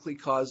with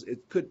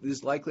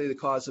is likely the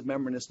cause of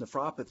membranous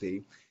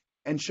nephropathy,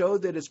 and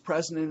showed that it's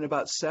present in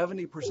about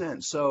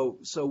 70%. So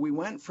we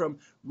went from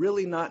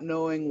really not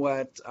knowing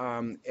what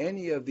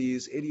any of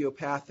these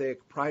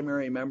idiopathic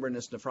primary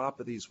membranous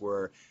nephropathies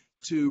were,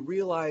 to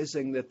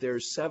realizing that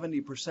there's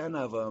 70%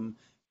 of them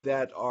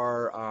that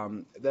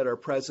are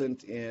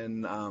present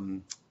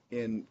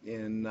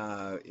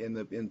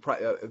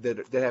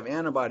that have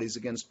antibodies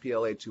against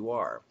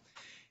PLA2R.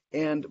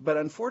 But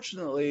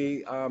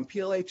unfortunately,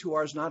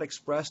 PLA2R is not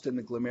expressed in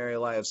the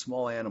glomeruli of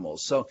small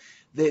animals. So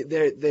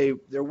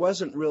there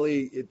wasn't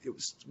really,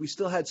 we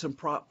still had some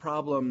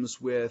problems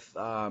with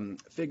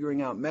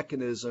figuring out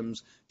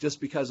mechanisms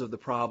just because of the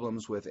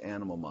problems with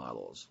animal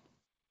models.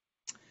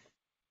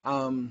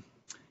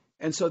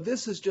 And so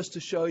this is just to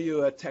show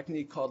you a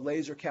technique called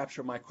laser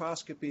capture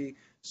microscopy.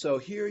 So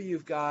here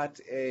you've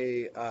got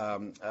a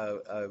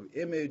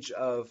image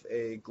of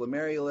a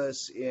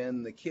glomerulus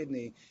in the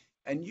kidney,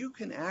 and you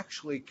can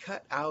actually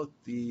cut out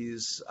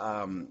these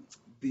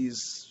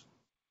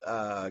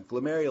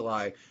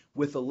glomeruli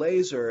with a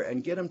laser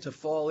and get them to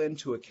fall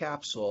into a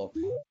capsule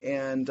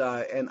and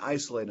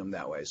isolate them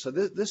that way. So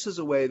this is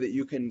a way that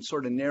you can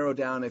sort of narrow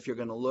down if you're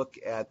going to look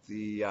at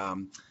the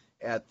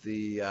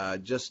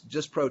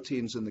just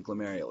proteins in the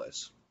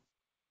glomerulus.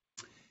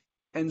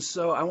 And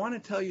so I want to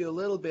tell you a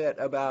little bit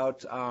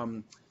about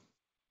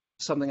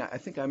something. I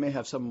think I may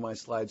have some of my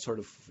slides sort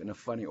of in a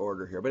funny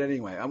order here. But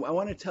anyway, I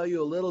want to tell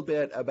you a little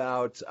bit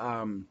about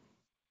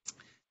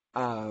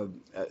some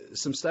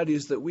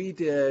studies that we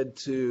did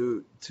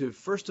to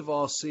first of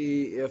all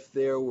see if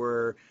there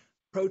were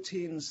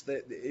proteins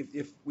that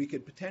if we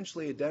could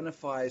potentially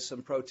identify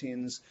some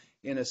proteins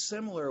in a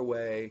similar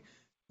way,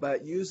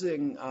 but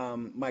using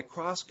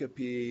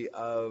microscopy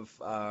of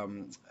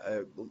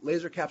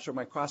laser capture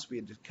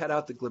microscopy to cut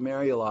out the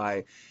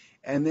glomeruli,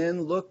 and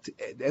then looked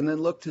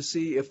to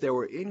see if there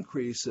were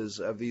increases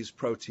of these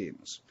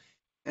proteins.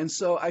 And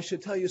so I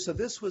should tell you, so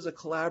this was a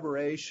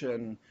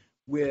collaboration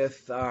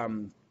with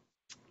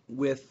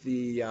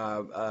the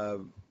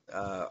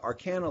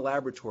Arcana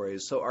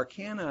Laboratories. So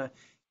Arcana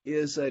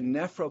is a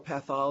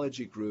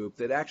nephropathology group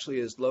that actually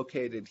is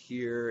located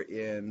here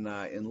in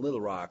Little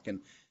Rock.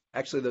 And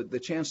actually, the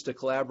chance to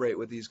collaborate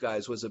with these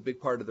guys was a big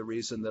part of the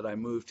reason that I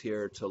moved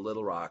here to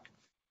Little Rock.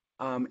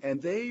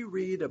 And they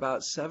read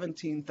about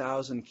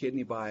 17,000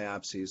 kidney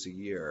biopsies a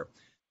year.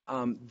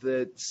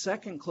 The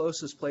second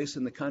closest place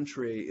in the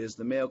country is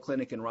the Mayo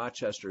Clinic in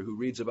Rochester, who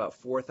reads about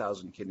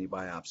 4,000 kidney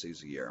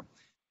biopsies a year.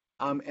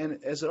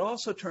 And as it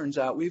also turns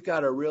out, we've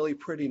got a really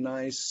pretty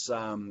nice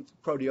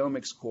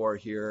proteomics core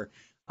here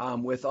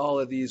with all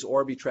of these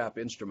Orbitrap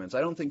instruments. I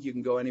don't think you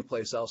can go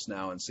anyplace else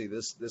now and see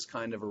this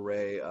kind of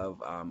array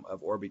of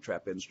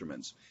Orbitrap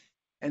instruments.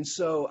 And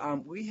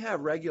so we have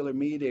regular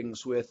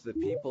meetings with the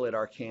people at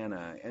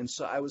Arcana. And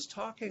so I was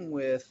talking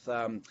with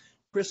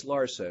Chris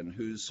Larson,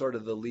 who's sort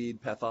of the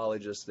lead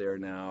pathologist there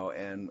now,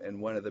 and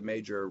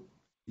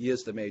he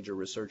is the major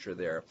researcher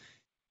there.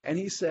 And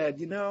he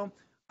said,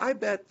 I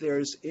bet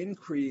there's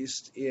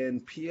increased in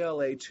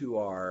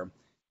PLA2R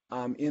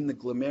in the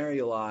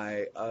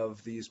glomeruli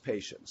of these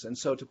patients. And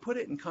so to put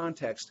it in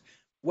context,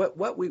 what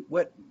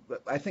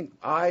I think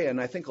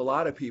a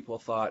lot of people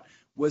thought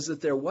was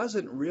that there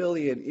wasn't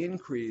really an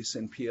increase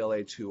in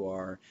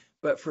PLA2R,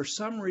 but for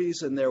some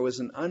reason there was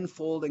an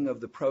unfolding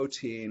of the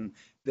protein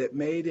that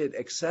made it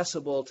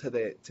accessible to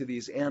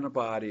these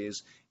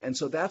antibodies, and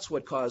so that's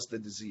what caused the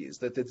disease.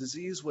 That the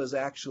disease was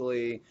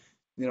actually,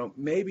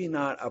 maybe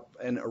not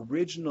an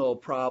original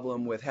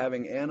problem with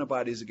having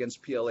antibodies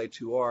against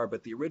PLA2R,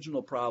 but the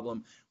original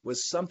problem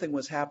was something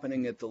was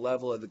happening at the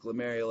level of the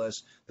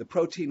glomerulus. The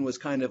protein was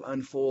kind of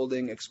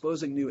unfolding,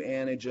 exposing new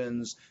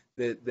antigens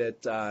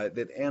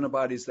that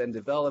antibodies then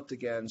developed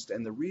against.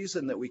 And the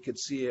reason that we could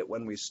see it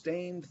when we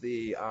stained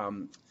the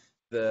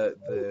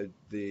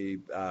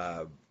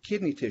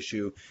kidney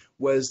tissue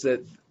was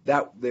that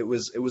it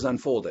was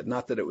unfolded,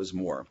 not that it was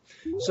more.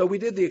 So we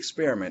did the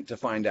experiment to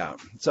find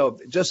out. So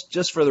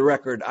just for the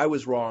record, I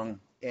was wrong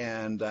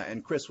and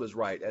Chris was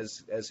right,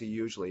 as he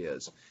usually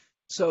is.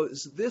 So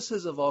this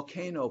is a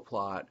volcano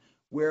plot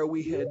where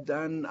we had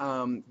done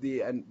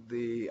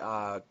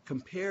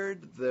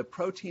compared the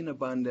protein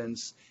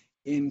abundance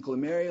in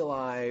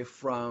glomeruli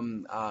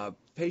from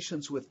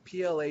patients with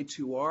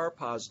PLA2R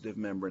positive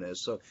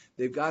membranous. So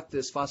they've got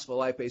this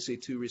phospholipase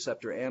A2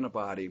 receptor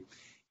antibody,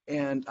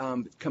 and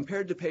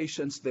compared to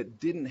patients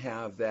that didn't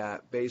have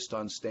that based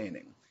on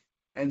staining.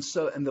 And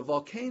the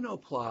volcano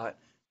plot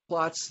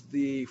plots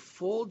the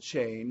fold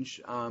change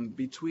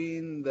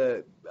between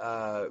the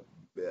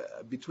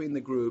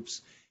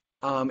groups,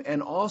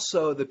 and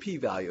also the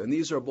p-value. And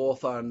these are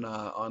both on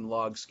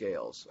log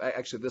scales.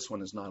 Actually, this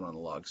one is not on a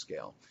log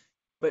scale.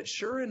 But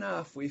sure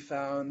enough, we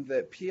found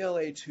that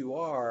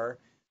PLA2R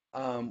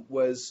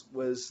was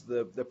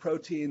the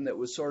protein that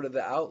was sort of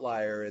the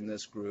outlier in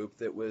this group,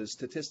 that was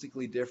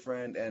statistically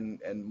different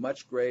and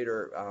much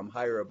greater,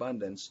 higher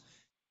abundance.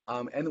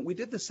 And we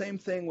did the same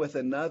thing with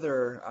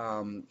another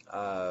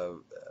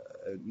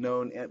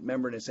known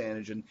membranous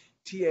antigen,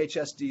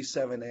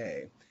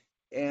 THSD7A.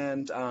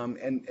 And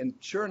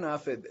sure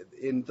enough,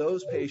 in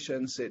those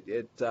patients,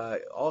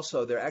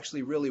 also there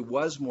actually really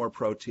was more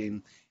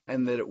protein,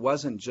 and that it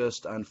wasn't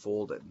just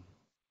unfolded.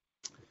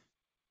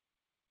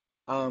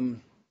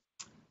 And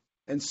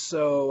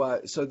so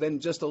then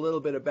just a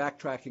little bit of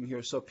backtracking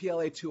here. So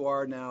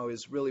PLA2R now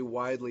is really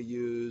widely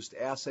used.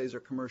 Assays are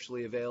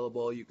commercially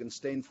available. You can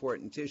stain for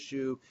it in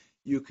tissue.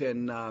 You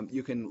can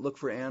look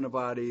for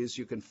antibodies.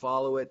 You can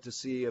follow it to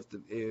see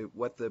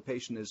what the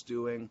patient is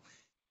doing.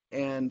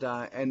 And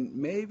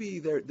maybe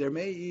there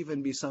may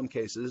even be some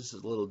cases, this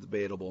is a little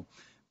debatable,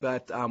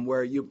 but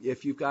where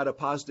if you've got a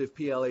positive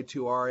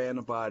PLA2R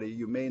antibody,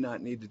 you may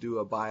not need to do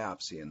a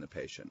biopsy in the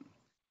patient.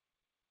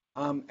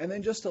 And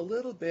then just a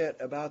little bit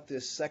about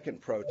this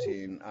second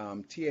protein,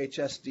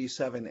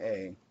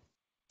 THSD7A.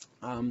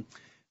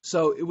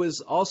 So it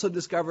was also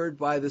discovered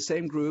by the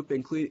same group,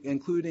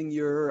 including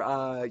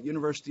your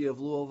University of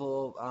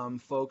Louisville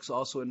folks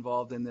also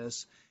involved in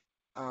this.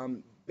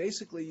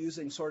 Basically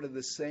using sort of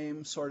the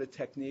same sort of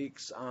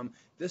techniques.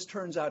 This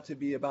turns out to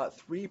be about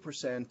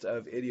 3%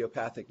 of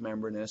idiopathic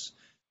membranous.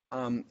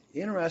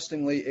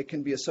 Interestingly, it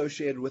can be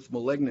associated with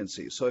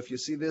malignancy. So if you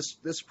see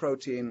this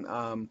protein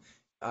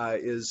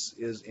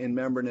is in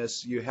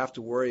membranous, you have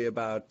to worry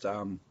about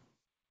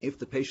if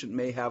the patient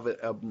may have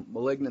a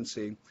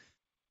malignancy.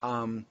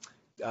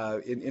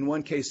 In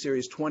one case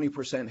series,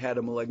 20% had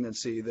a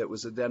malignancy that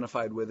was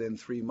identified within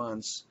 3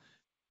 months.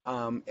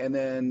 And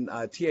then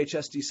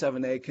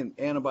THSD7A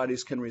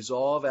antibodies can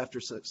resolve after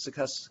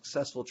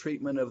successful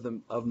treatment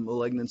of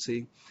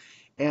malignancy.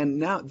 And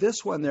now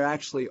this one, there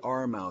actually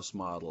are mouse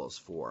models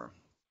for.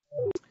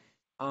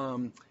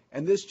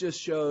 And this just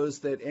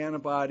shows that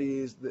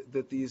antibodies,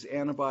 that these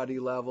antibody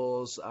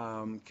levels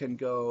can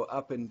go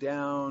up and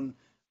down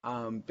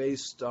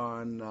based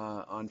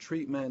on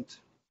treatment.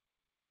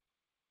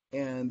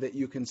 And that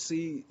you can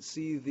see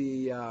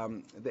the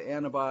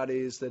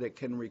antibodies, that it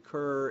can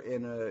recur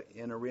in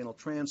a renal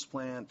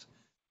transplant,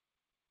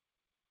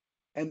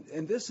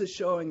 and this is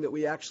showing that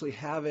we actually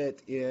have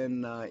it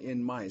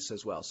in mice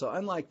as well. So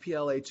unlike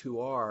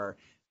PLA2R,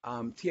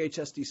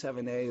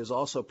 THSD7A is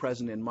also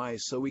present in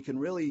mice, so we can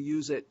really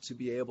use it to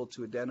be able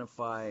to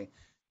identify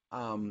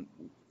to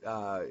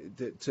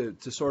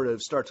sort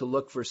of start to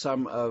look for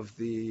some of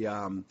the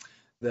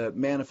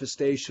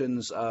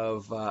manifestations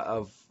of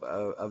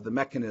the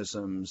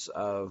mechanisms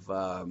of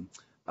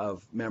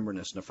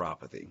membranous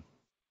nephropathy.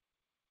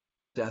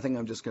 I think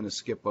I'm just going to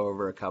skip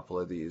over a couple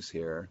of these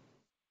here.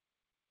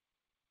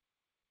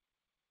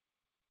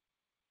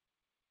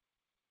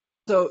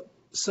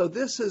 So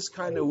this is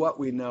kind of what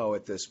we know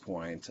at this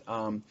point.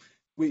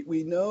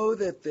 We know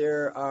that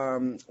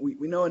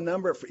we know a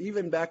number,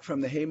 even back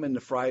from the Hayman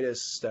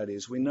nephritis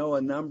studies, we know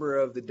a number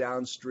of the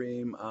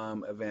downstream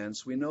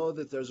events. We know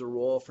that there's a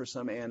role for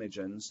some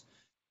antigens.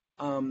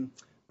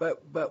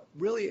 But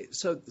really,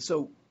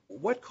 so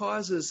what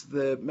causes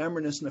the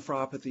membranous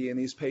nephropathy in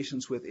these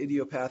patients with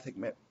idiopathic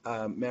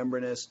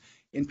membranous,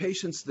 in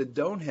patients that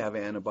don't have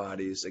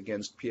antibodies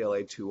against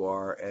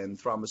PLA2R and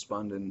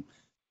thrombosbundin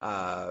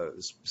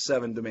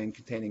 7-domain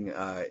containing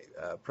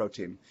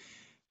protein?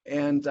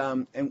 And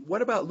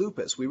what about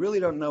lupus? We really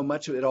don't know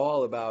much at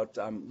all about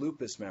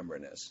lupus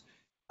membranous.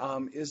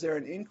 Is there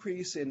an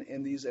increase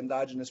in these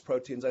endogenous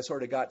proteins? I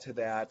sort of got to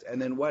that.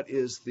 And then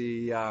what's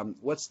the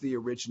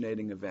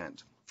originating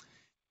event?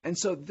 And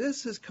so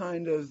this is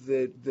kind of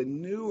the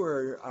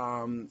newer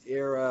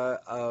era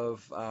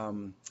of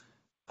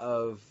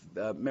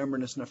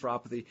membranous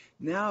nephropathy.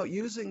 Now,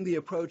 using the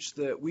approach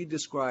that we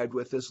described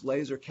with this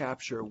laser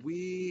capture,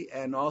 we,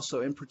 and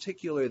also in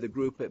particular the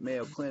group at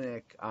Mayo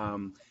Clinic,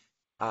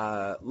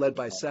 led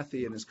by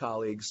Sethi and his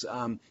colleagues,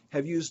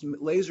 have used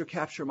laser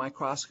capture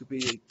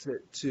microscopy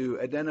to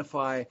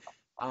identify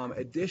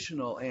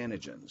additional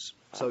antigens.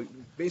 So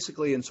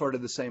basically in sort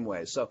of the same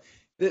way. So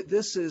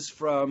this is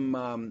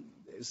from,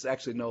 it's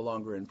actually no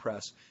longer in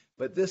press,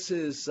 but this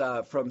is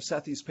from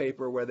Sethi's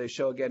paper where they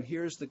show, again,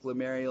 here's the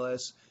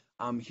glomerulus,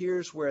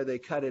 here's where they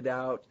cut it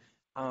out.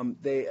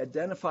 They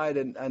identified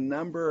a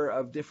number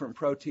of different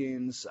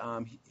proteins.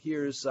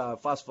 Here's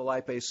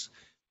phospholipase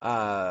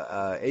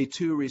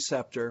A2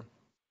 receptor.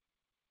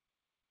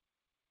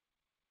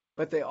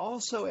 But they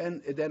also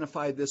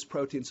identified this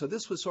protein. So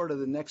this was sort of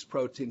the next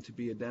protein to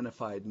be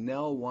identified,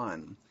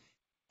 NEL1.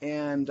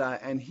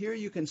 And here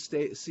you can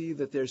see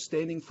that there's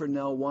staining for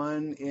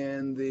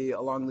NEL1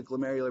 along the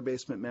glomerular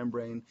basement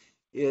membrane.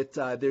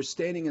 There's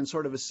staining in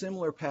sort of a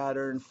similar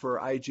pattern for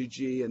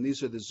IgG, and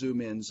these are the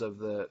zoom-ins of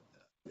the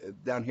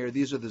down here,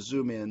 these are the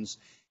zoom-ins.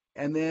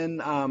 And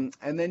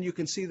then you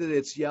can see that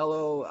it's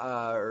yellow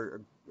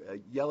or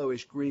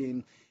yellowish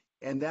green,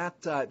 and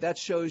that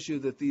shows you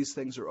that these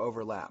things are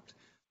overlapped.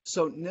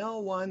 So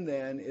NEL1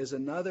 then is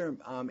another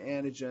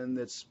antigen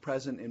that's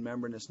present in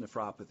membranous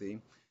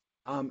nephropathy.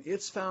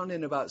 It's found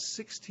in about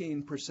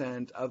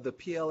 16% of the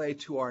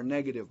PLA2R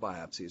negative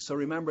biopsies. So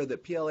remember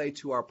that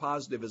PLA2R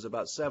positive is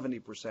about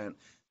 70%.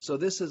 So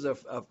this is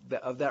of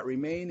that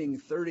remaining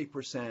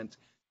 30%,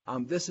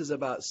 this is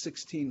about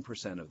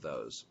 16% of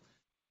those.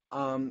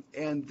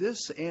 And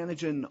this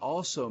antigen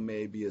also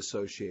may be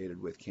associated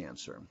with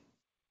cancer.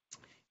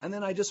 And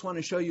then I just want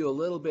to show you a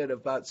little bit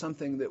about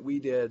something that we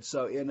did.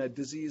 So in a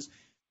disease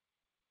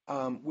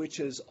which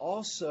is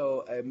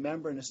also a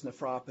membranous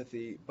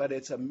nephropathy, but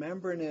it's a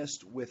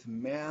membranous with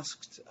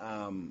masked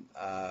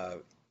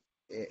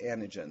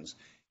antigens.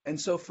 And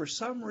so for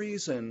some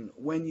reason,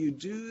 when you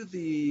do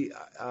the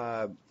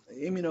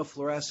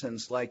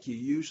immunofluorescence like you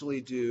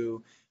usually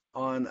do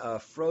on a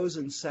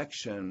frozen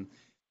section,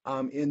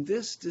 in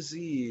this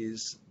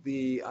disease,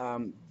 the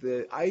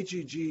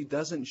IgG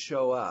doesn't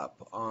show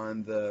up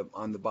on the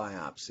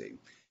biopsy,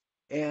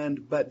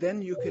 but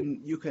then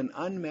you can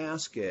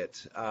unmask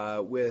it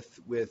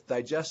with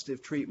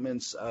digestive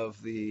treatments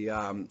of the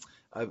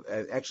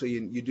actually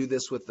you do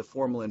this with the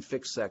formalin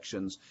fixed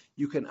sections.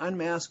 You can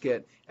unmask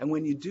it, and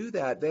when you do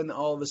that, then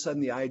all of a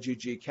sudden the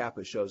IgG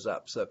kappa shows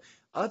up. So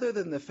other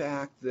than the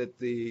fact that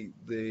the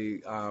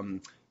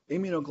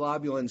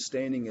immunoglobulin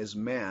staining is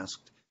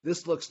masked,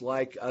 this looks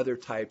like other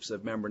types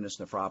of membranous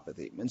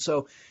nephropathy. And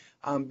so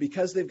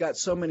because they've got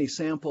so many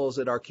samples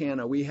at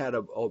Arcana, we had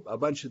a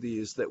bunch of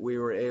these that we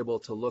were able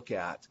to look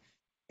at.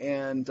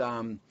 And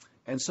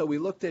so we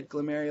looked at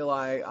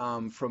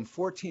glomeruli from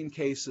 14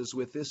 cases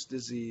with this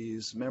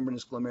disease,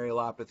 membranous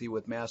glomerulopathy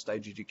with masked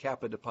IgG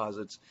kappa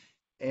deposits,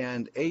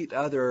 and eight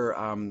other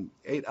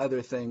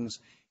things.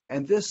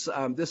 And this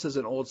is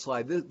an old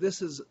slide.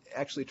 This is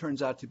actually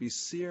turns out to be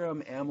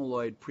serum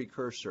amyloid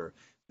precursor,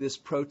 this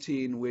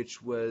protein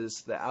which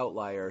was the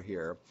outlier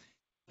here.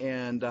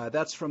 And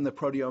that's from the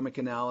proteomic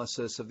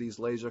analysis of these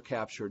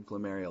laser-captured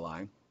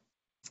glomeruli.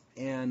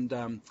 And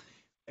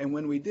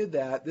when we did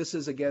that, this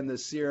is again the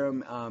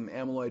serum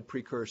amyloid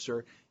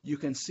precursor. You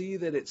can see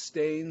that it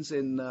stains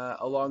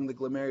along the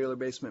glomerular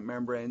basement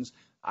membranes.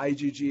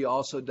 IgG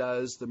also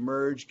does. The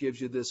merge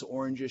gives you this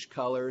orangish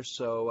color,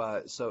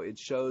 so it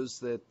shows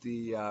that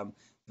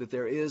that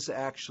there is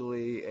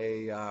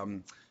actually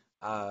an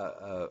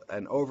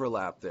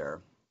overlap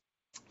there.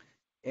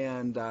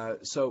 And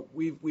so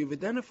we've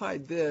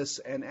identified this,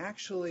 and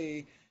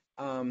actually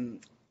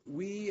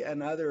we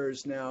and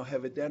others now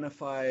have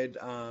identified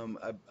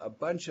a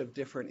bunch of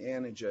different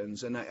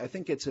antigens, and I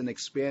think it's an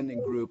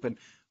expanding group. And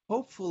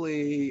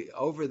hopefully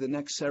over the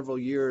next several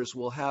years,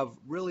 we'll have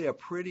really a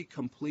pretty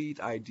complete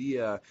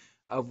idea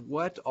of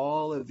what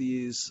all of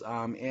these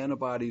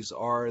antibodies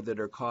are that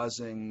are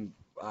causing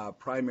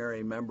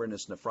primary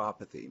membranous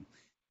nephropathy.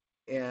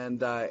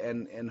 And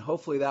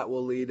hopefully that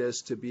will lead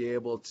us to be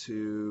able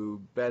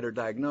to better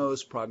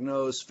diagnose,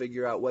 prognose,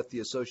 figure out what the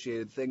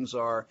associated things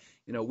are,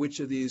 which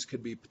of these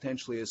could be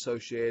potentially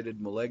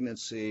associated,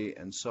 malignancy,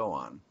 and so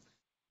on.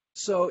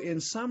 So in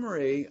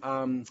summary,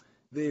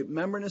 the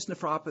membranous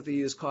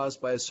nephropathy is caused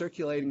by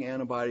circulating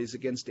antibodies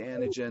against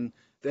antigen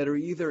that are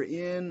either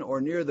in or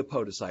near the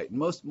podocyte. In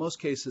most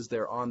cases,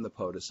 they're on the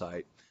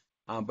podocyte,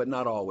 but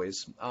not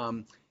always.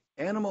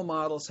 Animal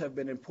models have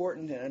been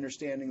important in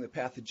understanding the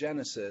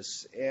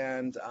pathogenesis,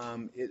 and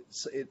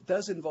it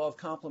does involve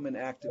complement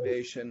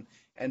activation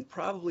and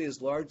probably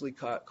is largely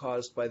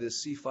caused by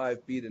this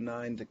C5b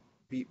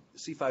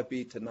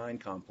to 9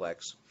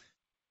 complex.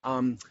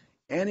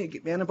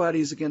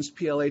 Antibodies against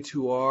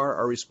PLA2R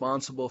are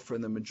responsible for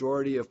the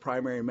majority of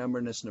primary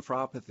membranous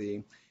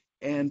nephropathy,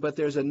 but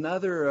there's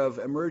number of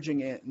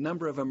emerging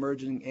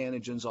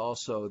antigens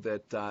also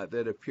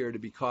that appear to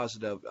be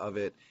causative of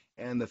it,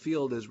 and the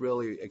field is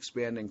really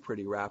expanding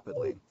pretty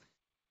rapidly.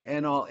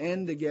 And I'll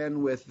end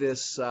again with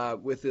this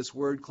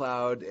word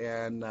cloud,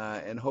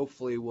 and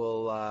hopefully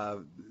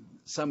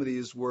some of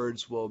these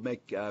words will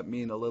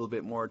mean a little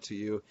bit more to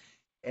you.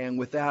 And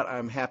with that,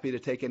 I'm happy to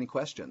take any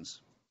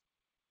questions.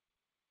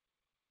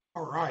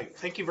 All right.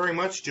 Thank you very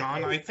much,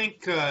 John. I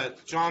think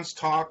John's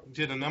talk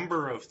did a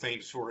number of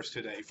things for us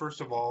today.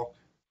 First of all,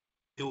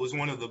 it was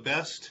one of the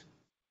best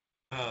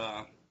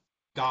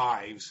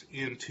dives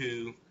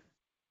into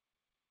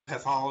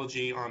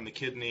pathology on the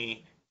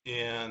kidney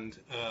and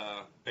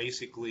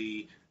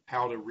basically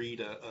how to read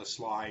a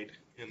slide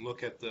and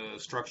look at the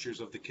structures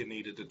of the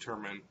kidney to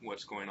determine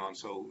what's going on.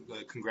 So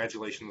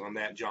congratulations on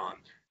that, John.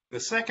 The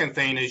second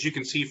thing, as you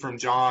can see from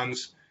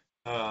John's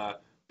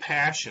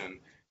passion,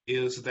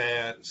 is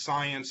that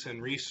science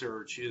and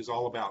research is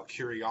all about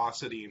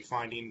curiosity and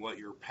finding what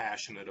you're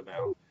passionate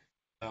about.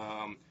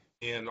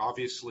 And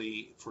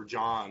obviously for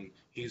John,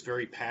 he's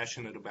very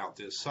passionate about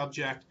this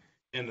subject.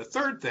 And the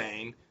third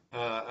thing,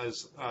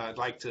 as I'd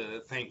like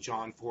to thank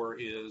John for,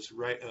 is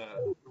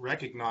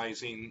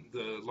recognizing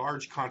the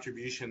large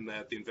contribution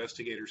that the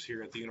investigators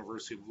here at the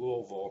University of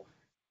Louisville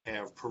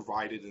have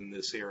provided in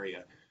this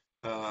area.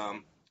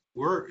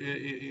 We're,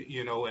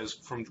 as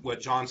from what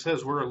John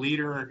says, we're a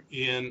leader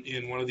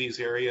in one of these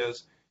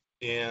areas,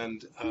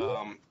 and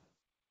I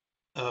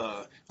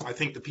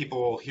think the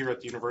people here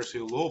at the University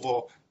of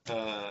Louisville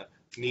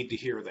need to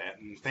hear that,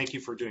 and thank you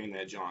for doing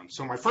that, John.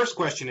 So my first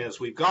question is,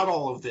 we've got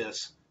all of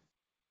this.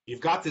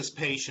 You've got this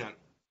patient.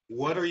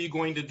 What are you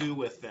going to do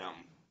with them,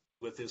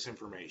 with this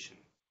information?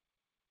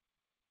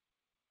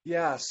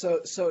 Yeah,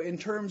 so in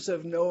terms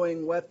of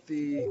knowing what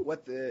the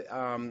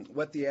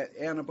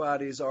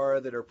antibodies are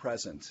that are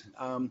present,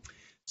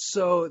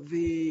 so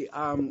the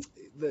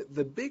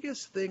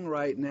biggest thing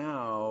right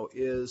now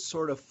is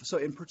so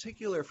in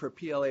particular for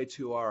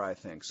PLA2R, I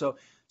think. So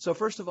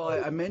first of all,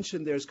 I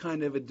mentioned there's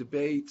kind of a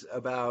debate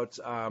about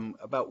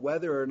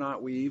whether or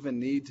not we even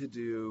need to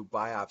do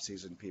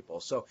biopsies in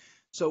people. So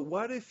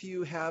what if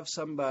you have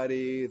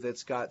somebody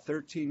that's got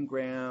 13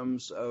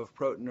 grams of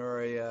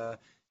proteinuria,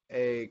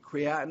 a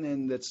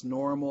creatinine that's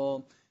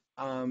normal,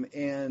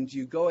 and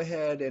you go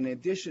ahead, in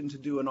addition to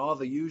doing all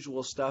the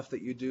usual stuff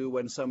that you do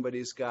when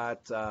somebody's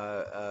got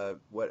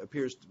what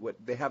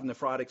they have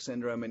nephrotic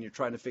syndrome, and you're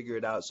trying to figure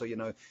it out. So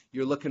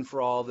you're looking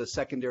for all the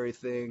secondary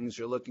things.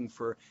 You're looking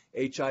for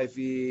HIV,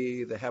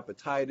 the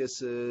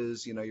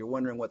hepatitises. You're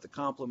wondering what the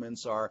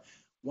complements are.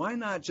 Why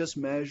not just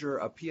measure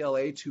a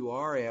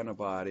PLA2R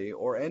antibody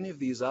or any of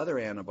these other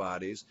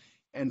antibodies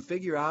and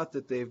figure out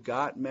that they've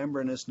got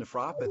membranous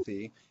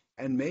nephropathy,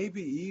 and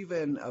maybe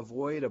even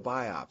avoid a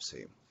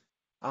biopsy?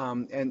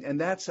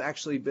 And that's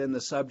actually been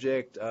the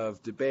subject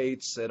of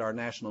debates at our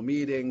national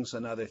meetings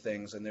and other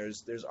things, and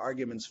there's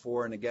arguments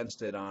for and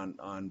against it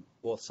on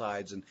both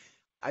sides. And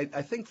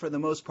I think for the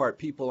most part,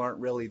 people aren't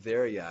really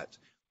there yet.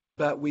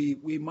 But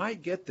we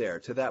might get there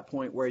to that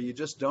point where you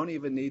just don't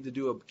even need to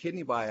do a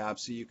kidney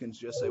biopsy. You can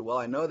just say, well,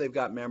 I know they've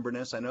got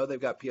membranous, I know they've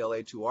got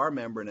PLA2R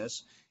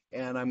membranous,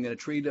 and I'm going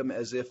to treat them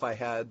as if I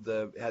had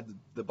the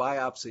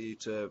biopsy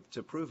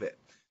to prove it.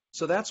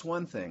 So that's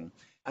one thing.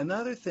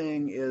 Another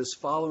thing is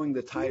following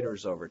the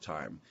titers over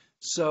time.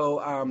 So,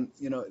 and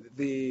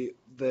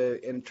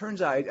it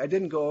turns out, I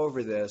didn't go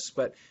over this,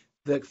 but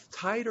the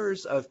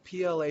titers of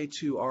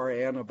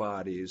PLA2R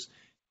antibodies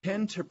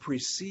tend to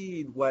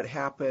precede what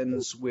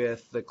happens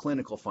with the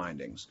clinical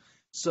findings.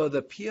 So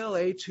the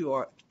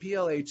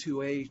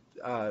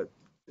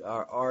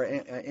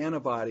PLA2A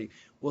antibody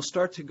will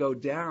start to go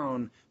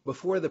down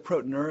before the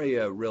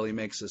proteinuria really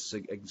makes a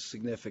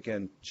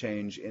significant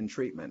change in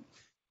treatment.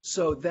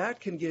 So that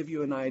can give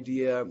you an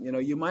idea.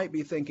 You might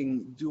be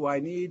thinking, do I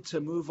need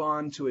to move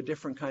on to a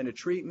different kind of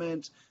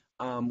treatment?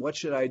 What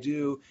should I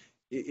do?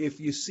 If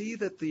you see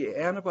that the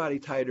antibody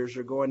titers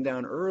are going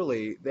down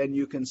early, then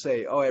you can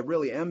say, oh, I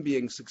really am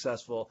being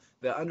successful.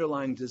 The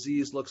underlying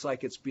disease looks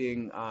like it's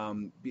being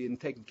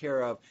taken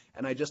care of,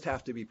 and I just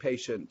have to be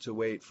patient to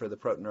wait for the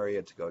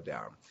proteinuria to go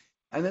down.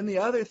 And then the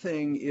other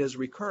thing is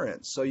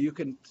recurrence. So you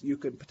could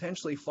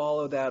potentially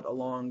follow that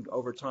along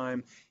over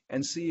time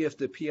and see if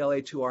the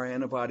PLA2R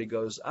antibody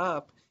goes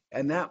up,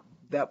 and that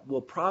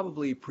will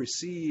probably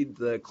precede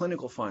the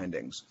clinical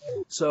findings.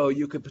 So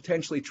you could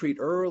potentially treat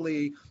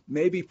early,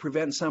 maybe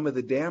prevent some of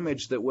the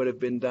damage that would have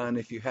been done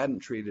if you hadn't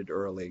treated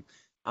early.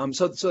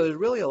 So there's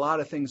really a lot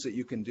of things that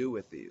you can do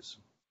with these.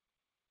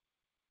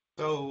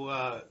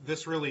 So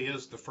this really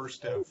is the first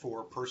step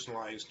for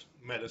personalized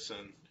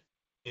medicine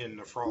in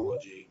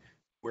nephrology,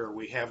 where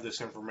we have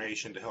this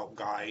information to help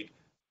guide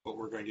what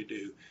we're going to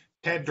do.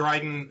 Ted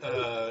Dryden,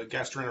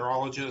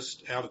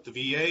 gastroenterologist out at the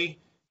VA,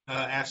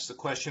 asks the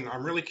question,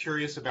 I'm really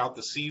curious about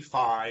the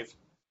C5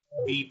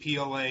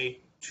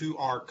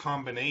 BPLA2R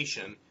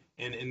combination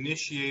and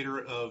initiator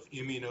of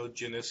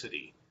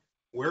immunogenicity.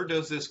 Where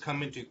does this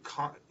come into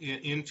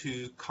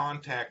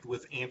contact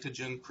with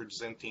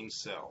antigen-presenting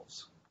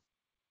cells?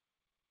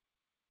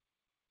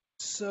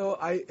 So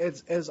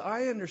as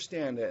I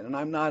understand it, and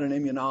I'm not an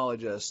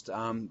immunologist,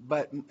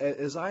 but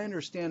as I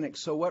understand it,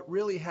 so what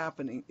really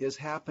is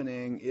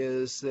happening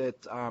is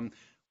that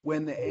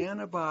when the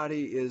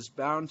antibody is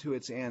bound to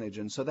its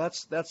antigen, so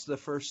that's the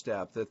first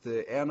step, that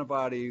the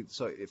antibody,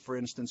 so for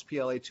instance,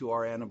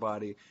 PLA2R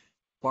antibody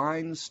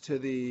binds to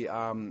the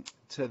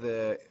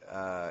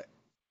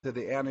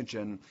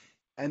antigen,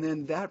 and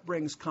then that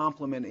brings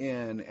complement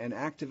in and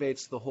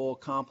activates the whole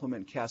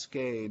complement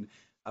cascade,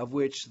 of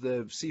which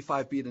the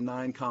C5 beta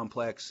 9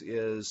 complex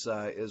is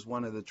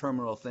one of the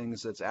terminal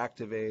things that's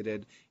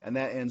activated, and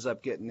that ends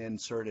up getting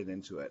inserted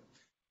into it.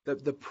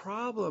 The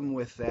problem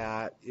with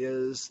that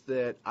is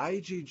that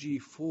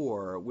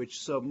IgG4,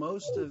 so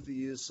most of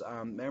these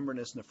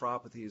membranous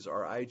nephropathies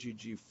are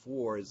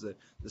IgG4, is the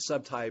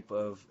subtype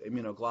of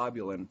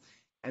immunoglobulin,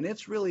 and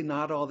it's really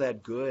not all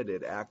that good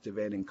at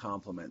activating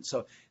complement.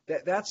 So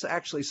that's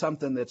actually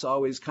something that's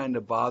always kind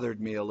of bothered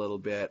me a little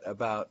bit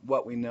about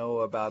what we know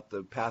about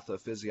the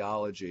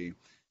pathophysiology.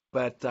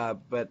 But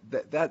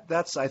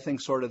that's, I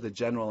think, sort of the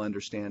general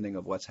understanding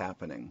of what's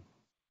happening.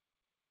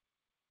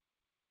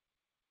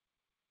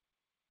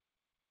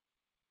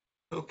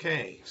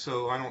 Okay,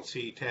 so I don't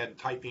see Ted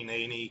typing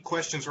any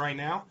questions right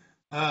now.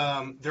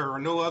 There are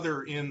no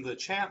other in the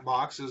chat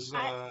box.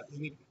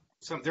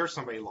 There's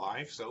somebody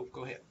live, so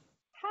go ahead.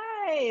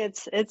 Hi,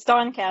 it's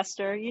Dawn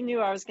Castor. You knew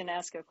I was going to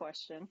ask a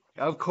question.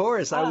 Of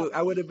course, Uh,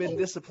 I would have been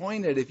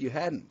disappointed if you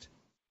hadn't.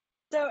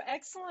 so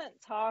excellent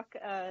talk.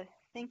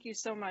 Thank you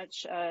so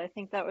much. I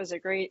think that was a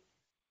great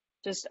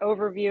just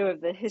overview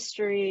of the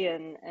history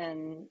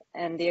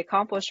and the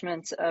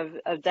accomplishments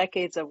of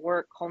decades of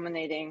work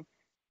culminating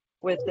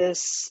with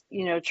this,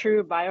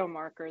 true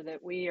biomarker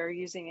that we are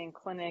using in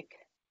clinic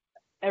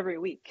every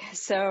week.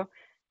 So,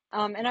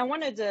 and I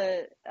wanted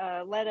to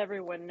let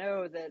everyone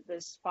know that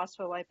this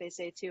phospholipase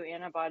A2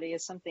 antibody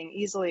is something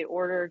easily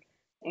ordered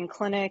in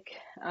clinic.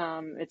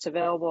 It's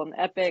available in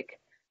Epic,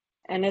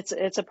 and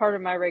it's a part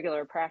of my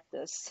regular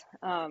practice.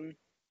 And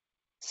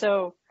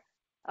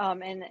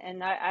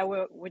I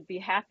would be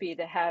happy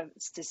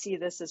to see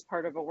this as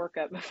part of a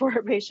workup before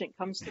a patient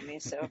comes to me.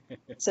 So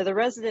the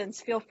residents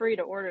feel free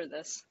to order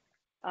this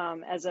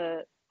as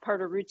a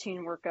part of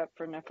routine workup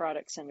for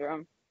nephrotic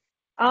syndrome.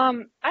 I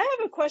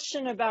have a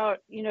question about,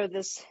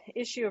 this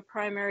issue of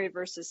primary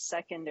versus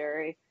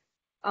secondary,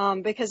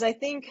 because I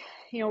think,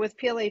 with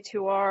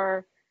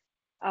PLA2R,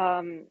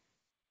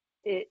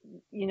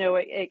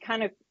 it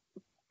kind of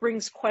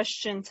brings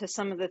question to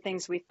some of the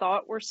things we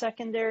thought were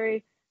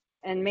secondary,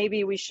 and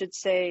maybe we should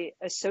say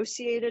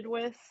associated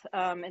with.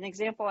 An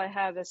example I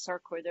have is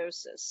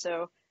sarcoidosis.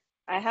 So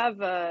I have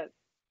a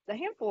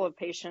handful of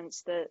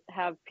patients that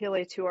have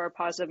PLA2R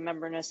positive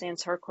membranous and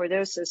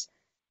sarcoidosis.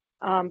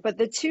 But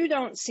the two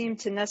don't seem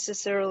to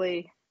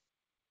necessarily,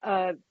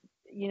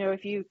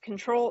 if you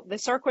control, the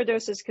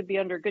sarcoidosis could be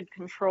under good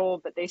control,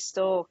 but they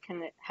still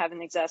can have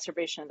an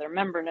exacerbation of their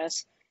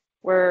membranous,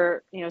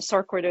 where,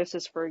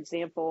 sarcoidosis, for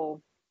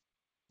example,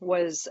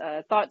 was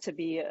thought to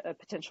be a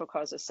potential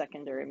cause of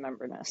secondary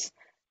membranous.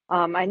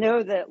 I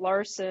know that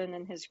Larson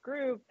and his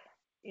group,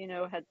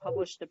 had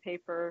published a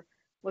paper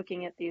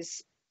looking at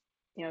these,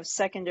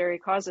 secondary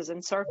causes,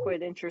 and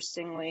sarcoid,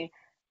 interestingly,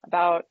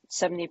 about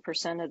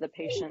 70% of the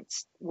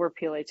patients were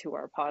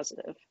PLA2R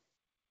positive.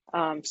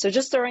 So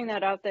just throwing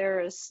that out there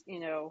is,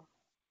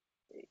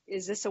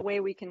 is this a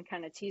way we can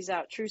kind of tease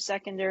out true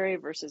secondary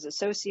versus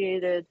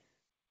associated?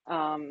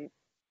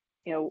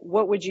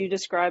 What would you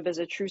describe as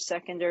a true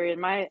secondary? In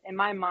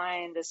my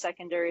mind, a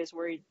secondary is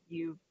where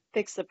you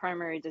fix the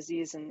primary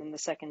disease and then the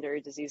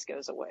secondary disease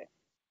goes away.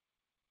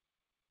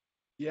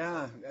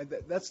 Yeah,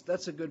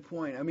 that's a good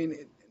point. I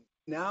mean,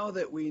 now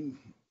that we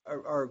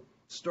are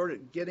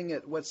started getting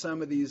at what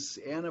some of these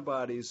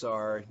antibodies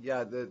are,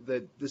 yeah,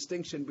 the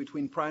distinction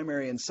between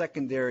primary and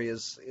secondary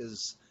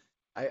is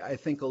I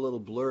think a little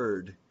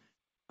blurred.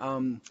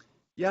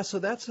 Yeah, so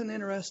that's an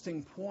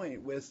interesting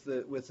point with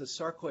the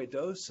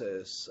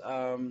sarcoidosis.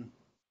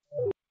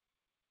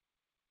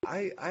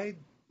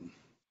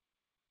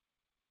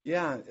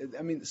 Yeah,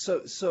 I mean,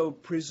 so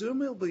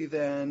presumably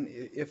then,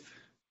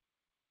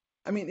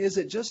 is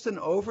it just an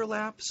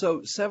overlap?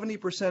 So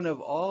 70% of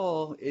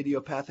all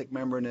idiopathic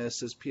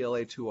membranous is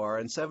PLA2R,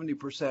 and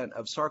 70%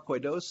 of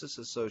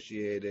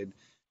sarcoidosis-associated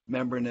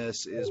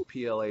membranous is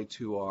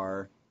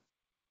PLA2R.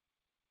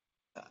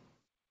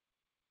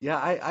 Yeah,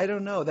 I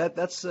don't know.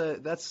 That's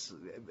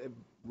it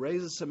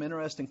raises some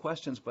interesting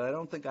questions, but I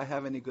don't think I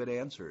have any good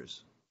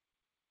answers.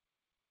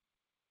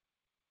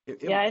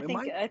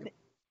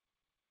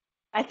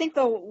 I think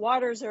the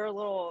waters are a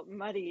little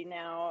muddy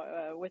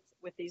now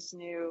with these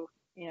new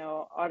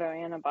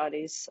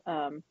autoantibodies.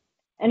 And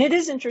it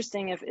is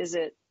interesting is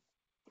it,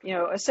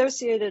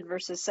 associated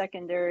versus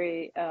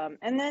secondary.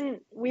 And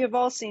then we have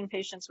all seen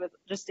patients with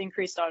just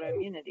increased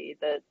autoimmunity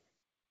that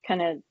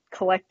kind of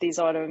collect these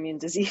autoimmune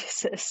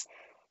diseases.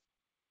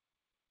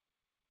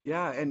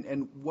 Yeah,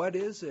 and what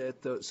is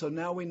it? So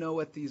now we know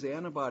what these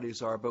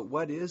antibodies are, but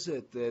what is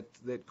it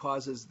that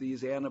causes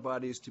these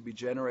antibodies to be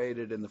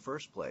generated in the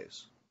first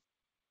place?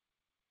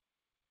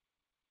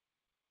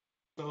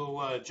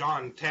 So,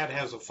 John, Tad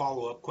has a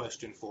follow-up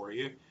question for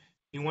you.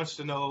 He wants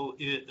to know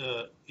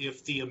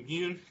if the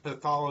immune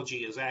pathology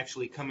is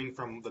actually coming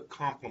from the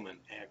complement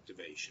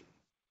activation.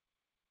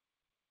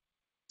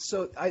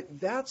 So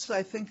that's,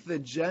 I think, the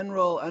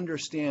general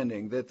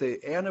understanding, that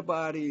the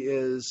antibody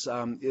is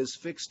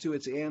fixed to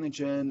its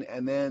antigen,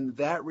 and then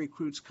that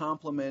recruits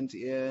complement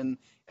in,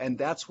 and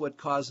that's what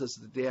causes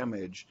the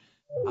damage.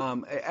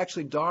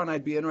 Actually, Dawn,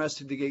 I'd be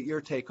interested to get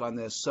your take on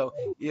this. So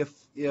if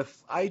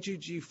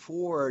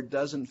IgG4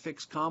 doesn't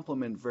fix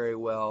complement very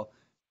well,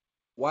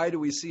 why do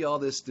we see all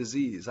this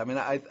disease? I mean,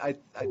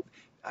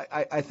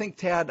 I think,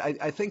 Tad,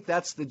 I think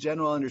that's the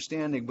general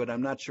understanding, but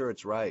I'm not sure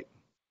it's right.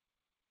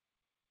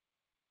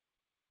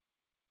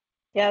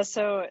 Yeah,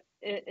 so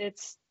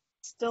it's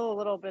still a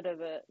little bit of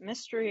a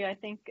mystery. I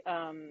think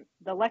the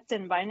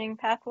lectin binding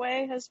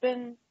pathway has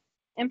been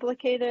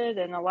implicated,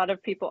 and a lot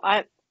of people,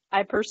 I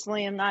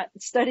personally am not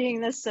studying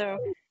this, so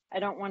I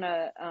don't want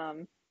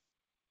to,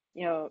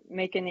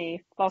 make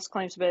any false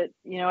claims, but,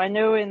 I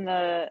know in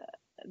the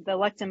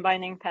lectin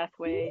binding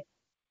pathway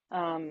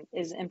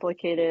is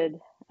implicated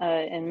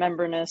in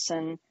membranous,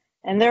 and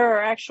there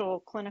are actual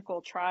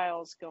clinical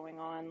trials going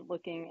on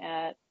looking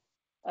at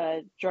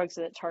drugs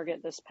that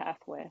target this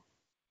pathway.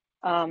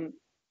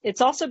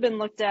 It's also been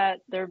looked at.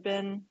 There have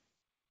been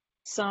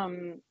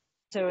so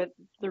at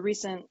the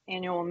recent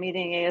annual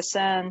meeting,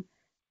 ASN,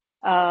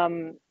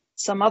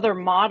 some other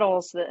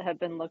models that have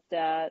been looked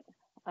at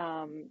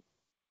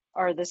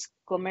are this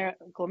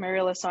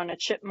glomerulus on a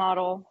chip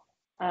model,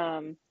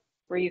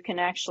 where you can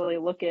actually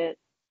look at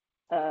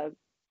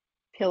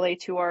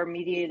PLA2R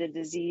mediated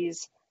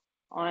disease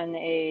on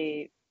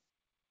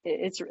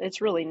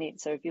it's really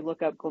neat. So if you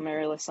look up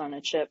glomerulus on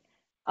a chip,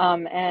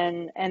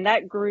 and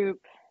that group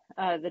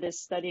that is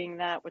studying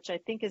that, which I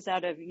think is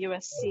out of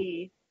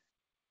USC,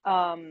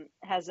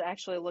 has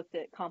actually looked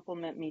at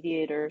complement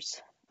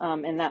mediators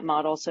in that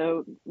model.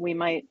 So we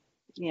might,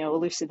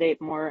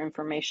 elucidate more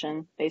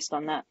information based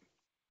on that.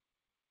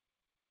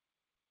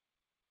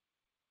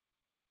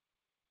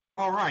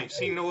 All right,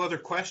 seeing no other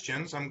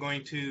questions, I'm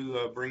going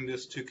to bring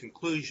this to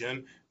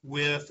conclusion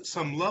with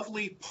some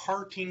lovely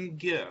parting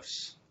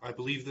gifts. I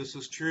believe this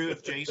is true.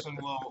 If Jason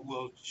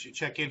will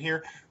check in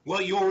here.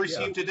 What you'll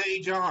receive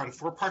today, John,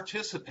 for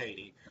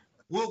participating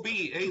will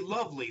be a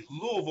lovely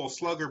Louisville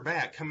Slugger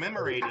bat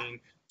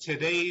commemorating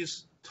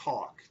today's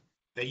talk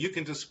that you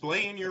can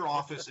display in your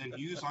office and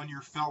use on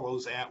your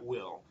fellows at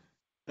will.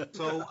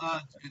 So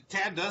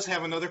Tad does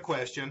have another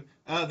question.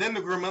 Then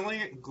the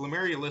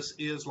glomerulus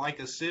is like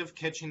a sieve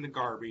catching the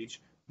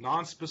garbage,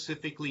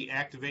 non-specifically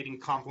activating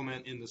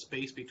complement in the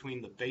space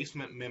between the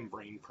basement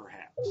membrane,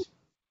 perhaps.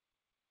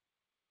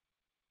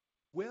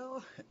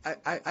 Well,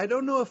 I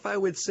don't know if I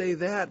would say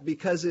that,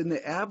 because in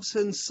the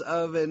absence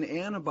of an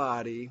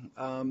antibody,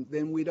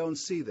 then we don't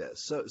see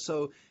this.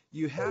 So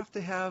you have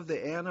to have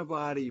the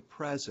antibody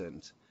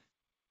present,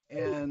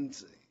 and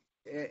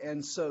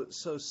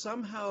so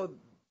somehow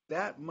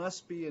that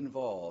must be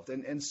involved.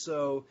 And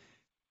so,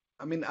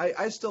 I mean,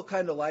 I still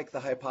kind of like the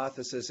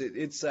hypothesis.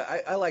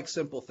 I like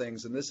simple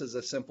things, and this is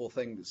a simple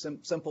thing,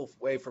 simple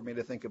way for me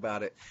to think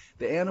about it.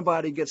 The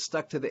antibody gets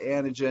stuck to the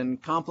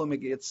antigen,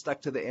 complement gets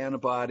stuck to the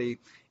antibody,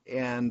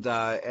 and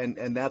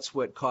that's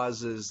what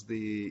causes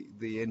the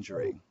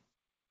injury.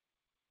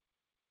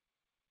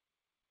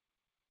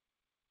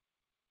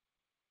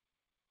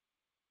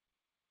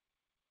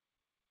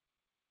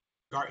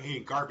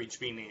 Garbage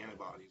being the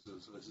antibodies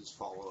is his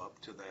follow-up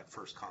to that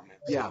first comment.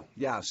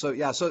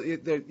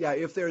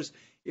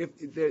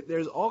 If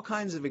there's all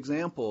kinds of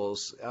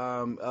examples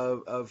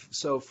of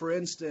so for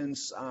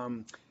instance,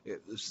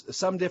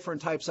 some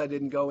different types I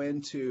didn't go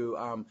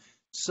into.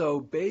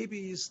 So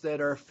babies that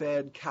are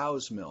fed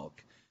cow's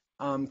milk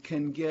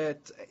can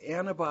get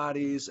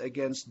antibodies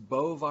against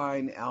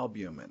bovine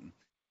albumin.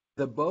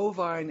 The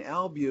bovine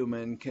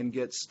albumin can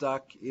get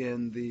stuck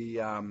in the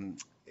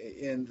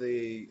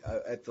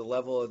at the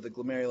level of the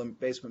glomerular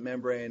basement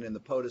membrane and the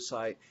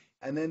podocyte,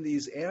 and then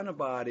these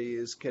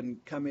antibodies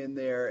can come in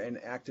there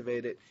and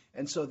activate it,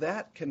 and so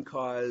that can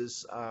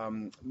cause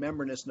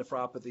membranous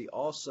nephropathy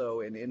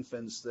also in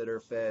infants that are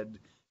fed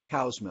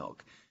cow's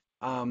milk.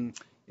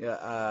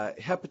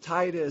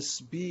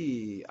 Hepatitis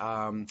B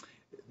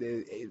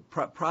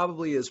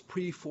probably is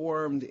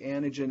preformed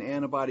antigen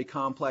antibody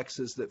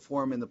complexes that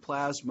form in the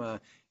plasma,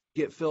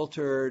 get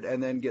filtered,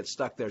 and then get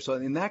stuck there. So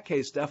in that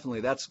case,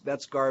 definitely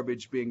that's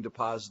garbage being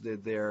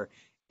deposited there,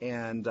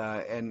 and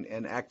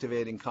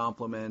activating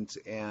complement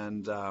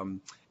and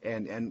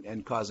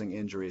causing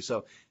injury.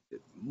 So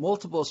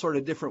multiple sort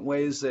of different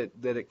ways that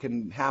it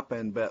can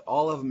happen, but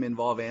all of them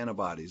involve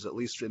antibodies, at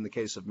least in the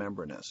case of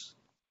membranous.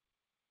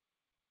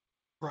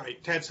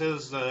 Right. Ted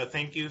says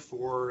thank you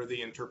for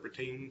the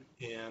interpreting,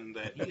 and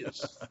that he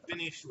is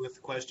finished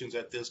with questions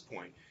at this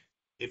point.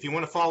 If you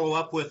want to follow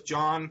up with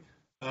John,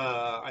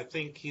 I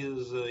think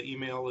his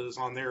email is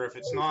on there. If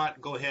it's not,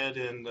 go ahead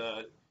and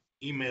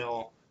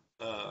email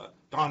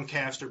Dawn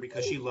Castor,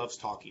 because she loves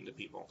talking to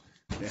people.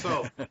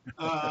 So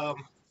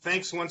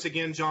thanks once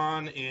again,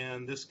 John,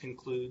 and this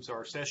concludes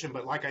our session.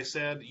 But like I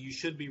said, you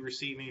should be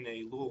receiving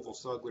a Louisville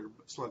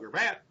Slugger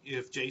bat.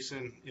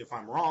 If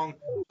I'm wrong,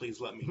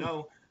 please let me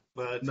know.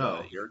 But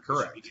no, you're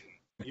correct.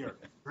 You're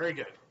very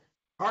good.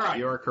 All right.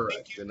 You are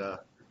correct. And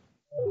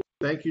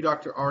thank you,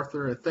 Dr.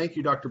 Arthur, and thank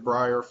you, Dr.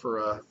 Breyer,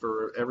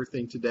 for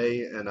everything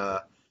today.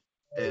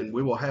 And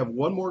we will have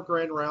one more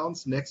grand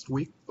rounds next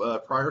week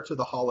prior to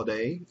the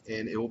holiday,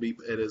 and it will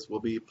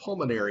be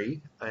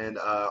pulmonary, and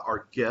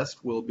our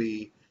guest will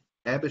be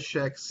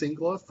Abhishek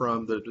Singla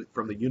from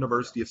the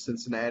University of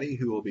Cincinnati,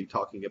 who will be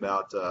talking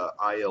about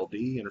ILD,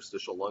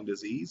 interstitial lung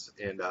disease,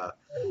 and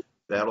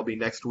that'll be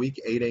next week,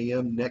 8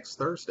 a.m. next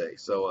Thursday.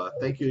 So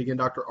thank you again,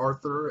 Dr.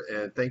 Arthur,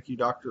 and thank you,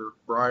 Dr.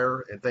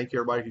 Breyer, and thank you,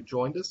 everybody who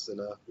joined us, and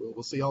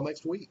we'll see y'all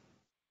next week.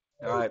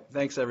 All right.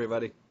 Thanks,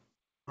 everybody.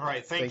 All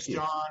right. Thanks, Thank you.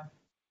 John.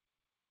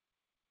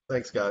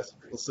 Thanks, guys.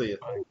 We'll see you.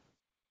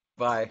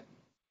 Bye.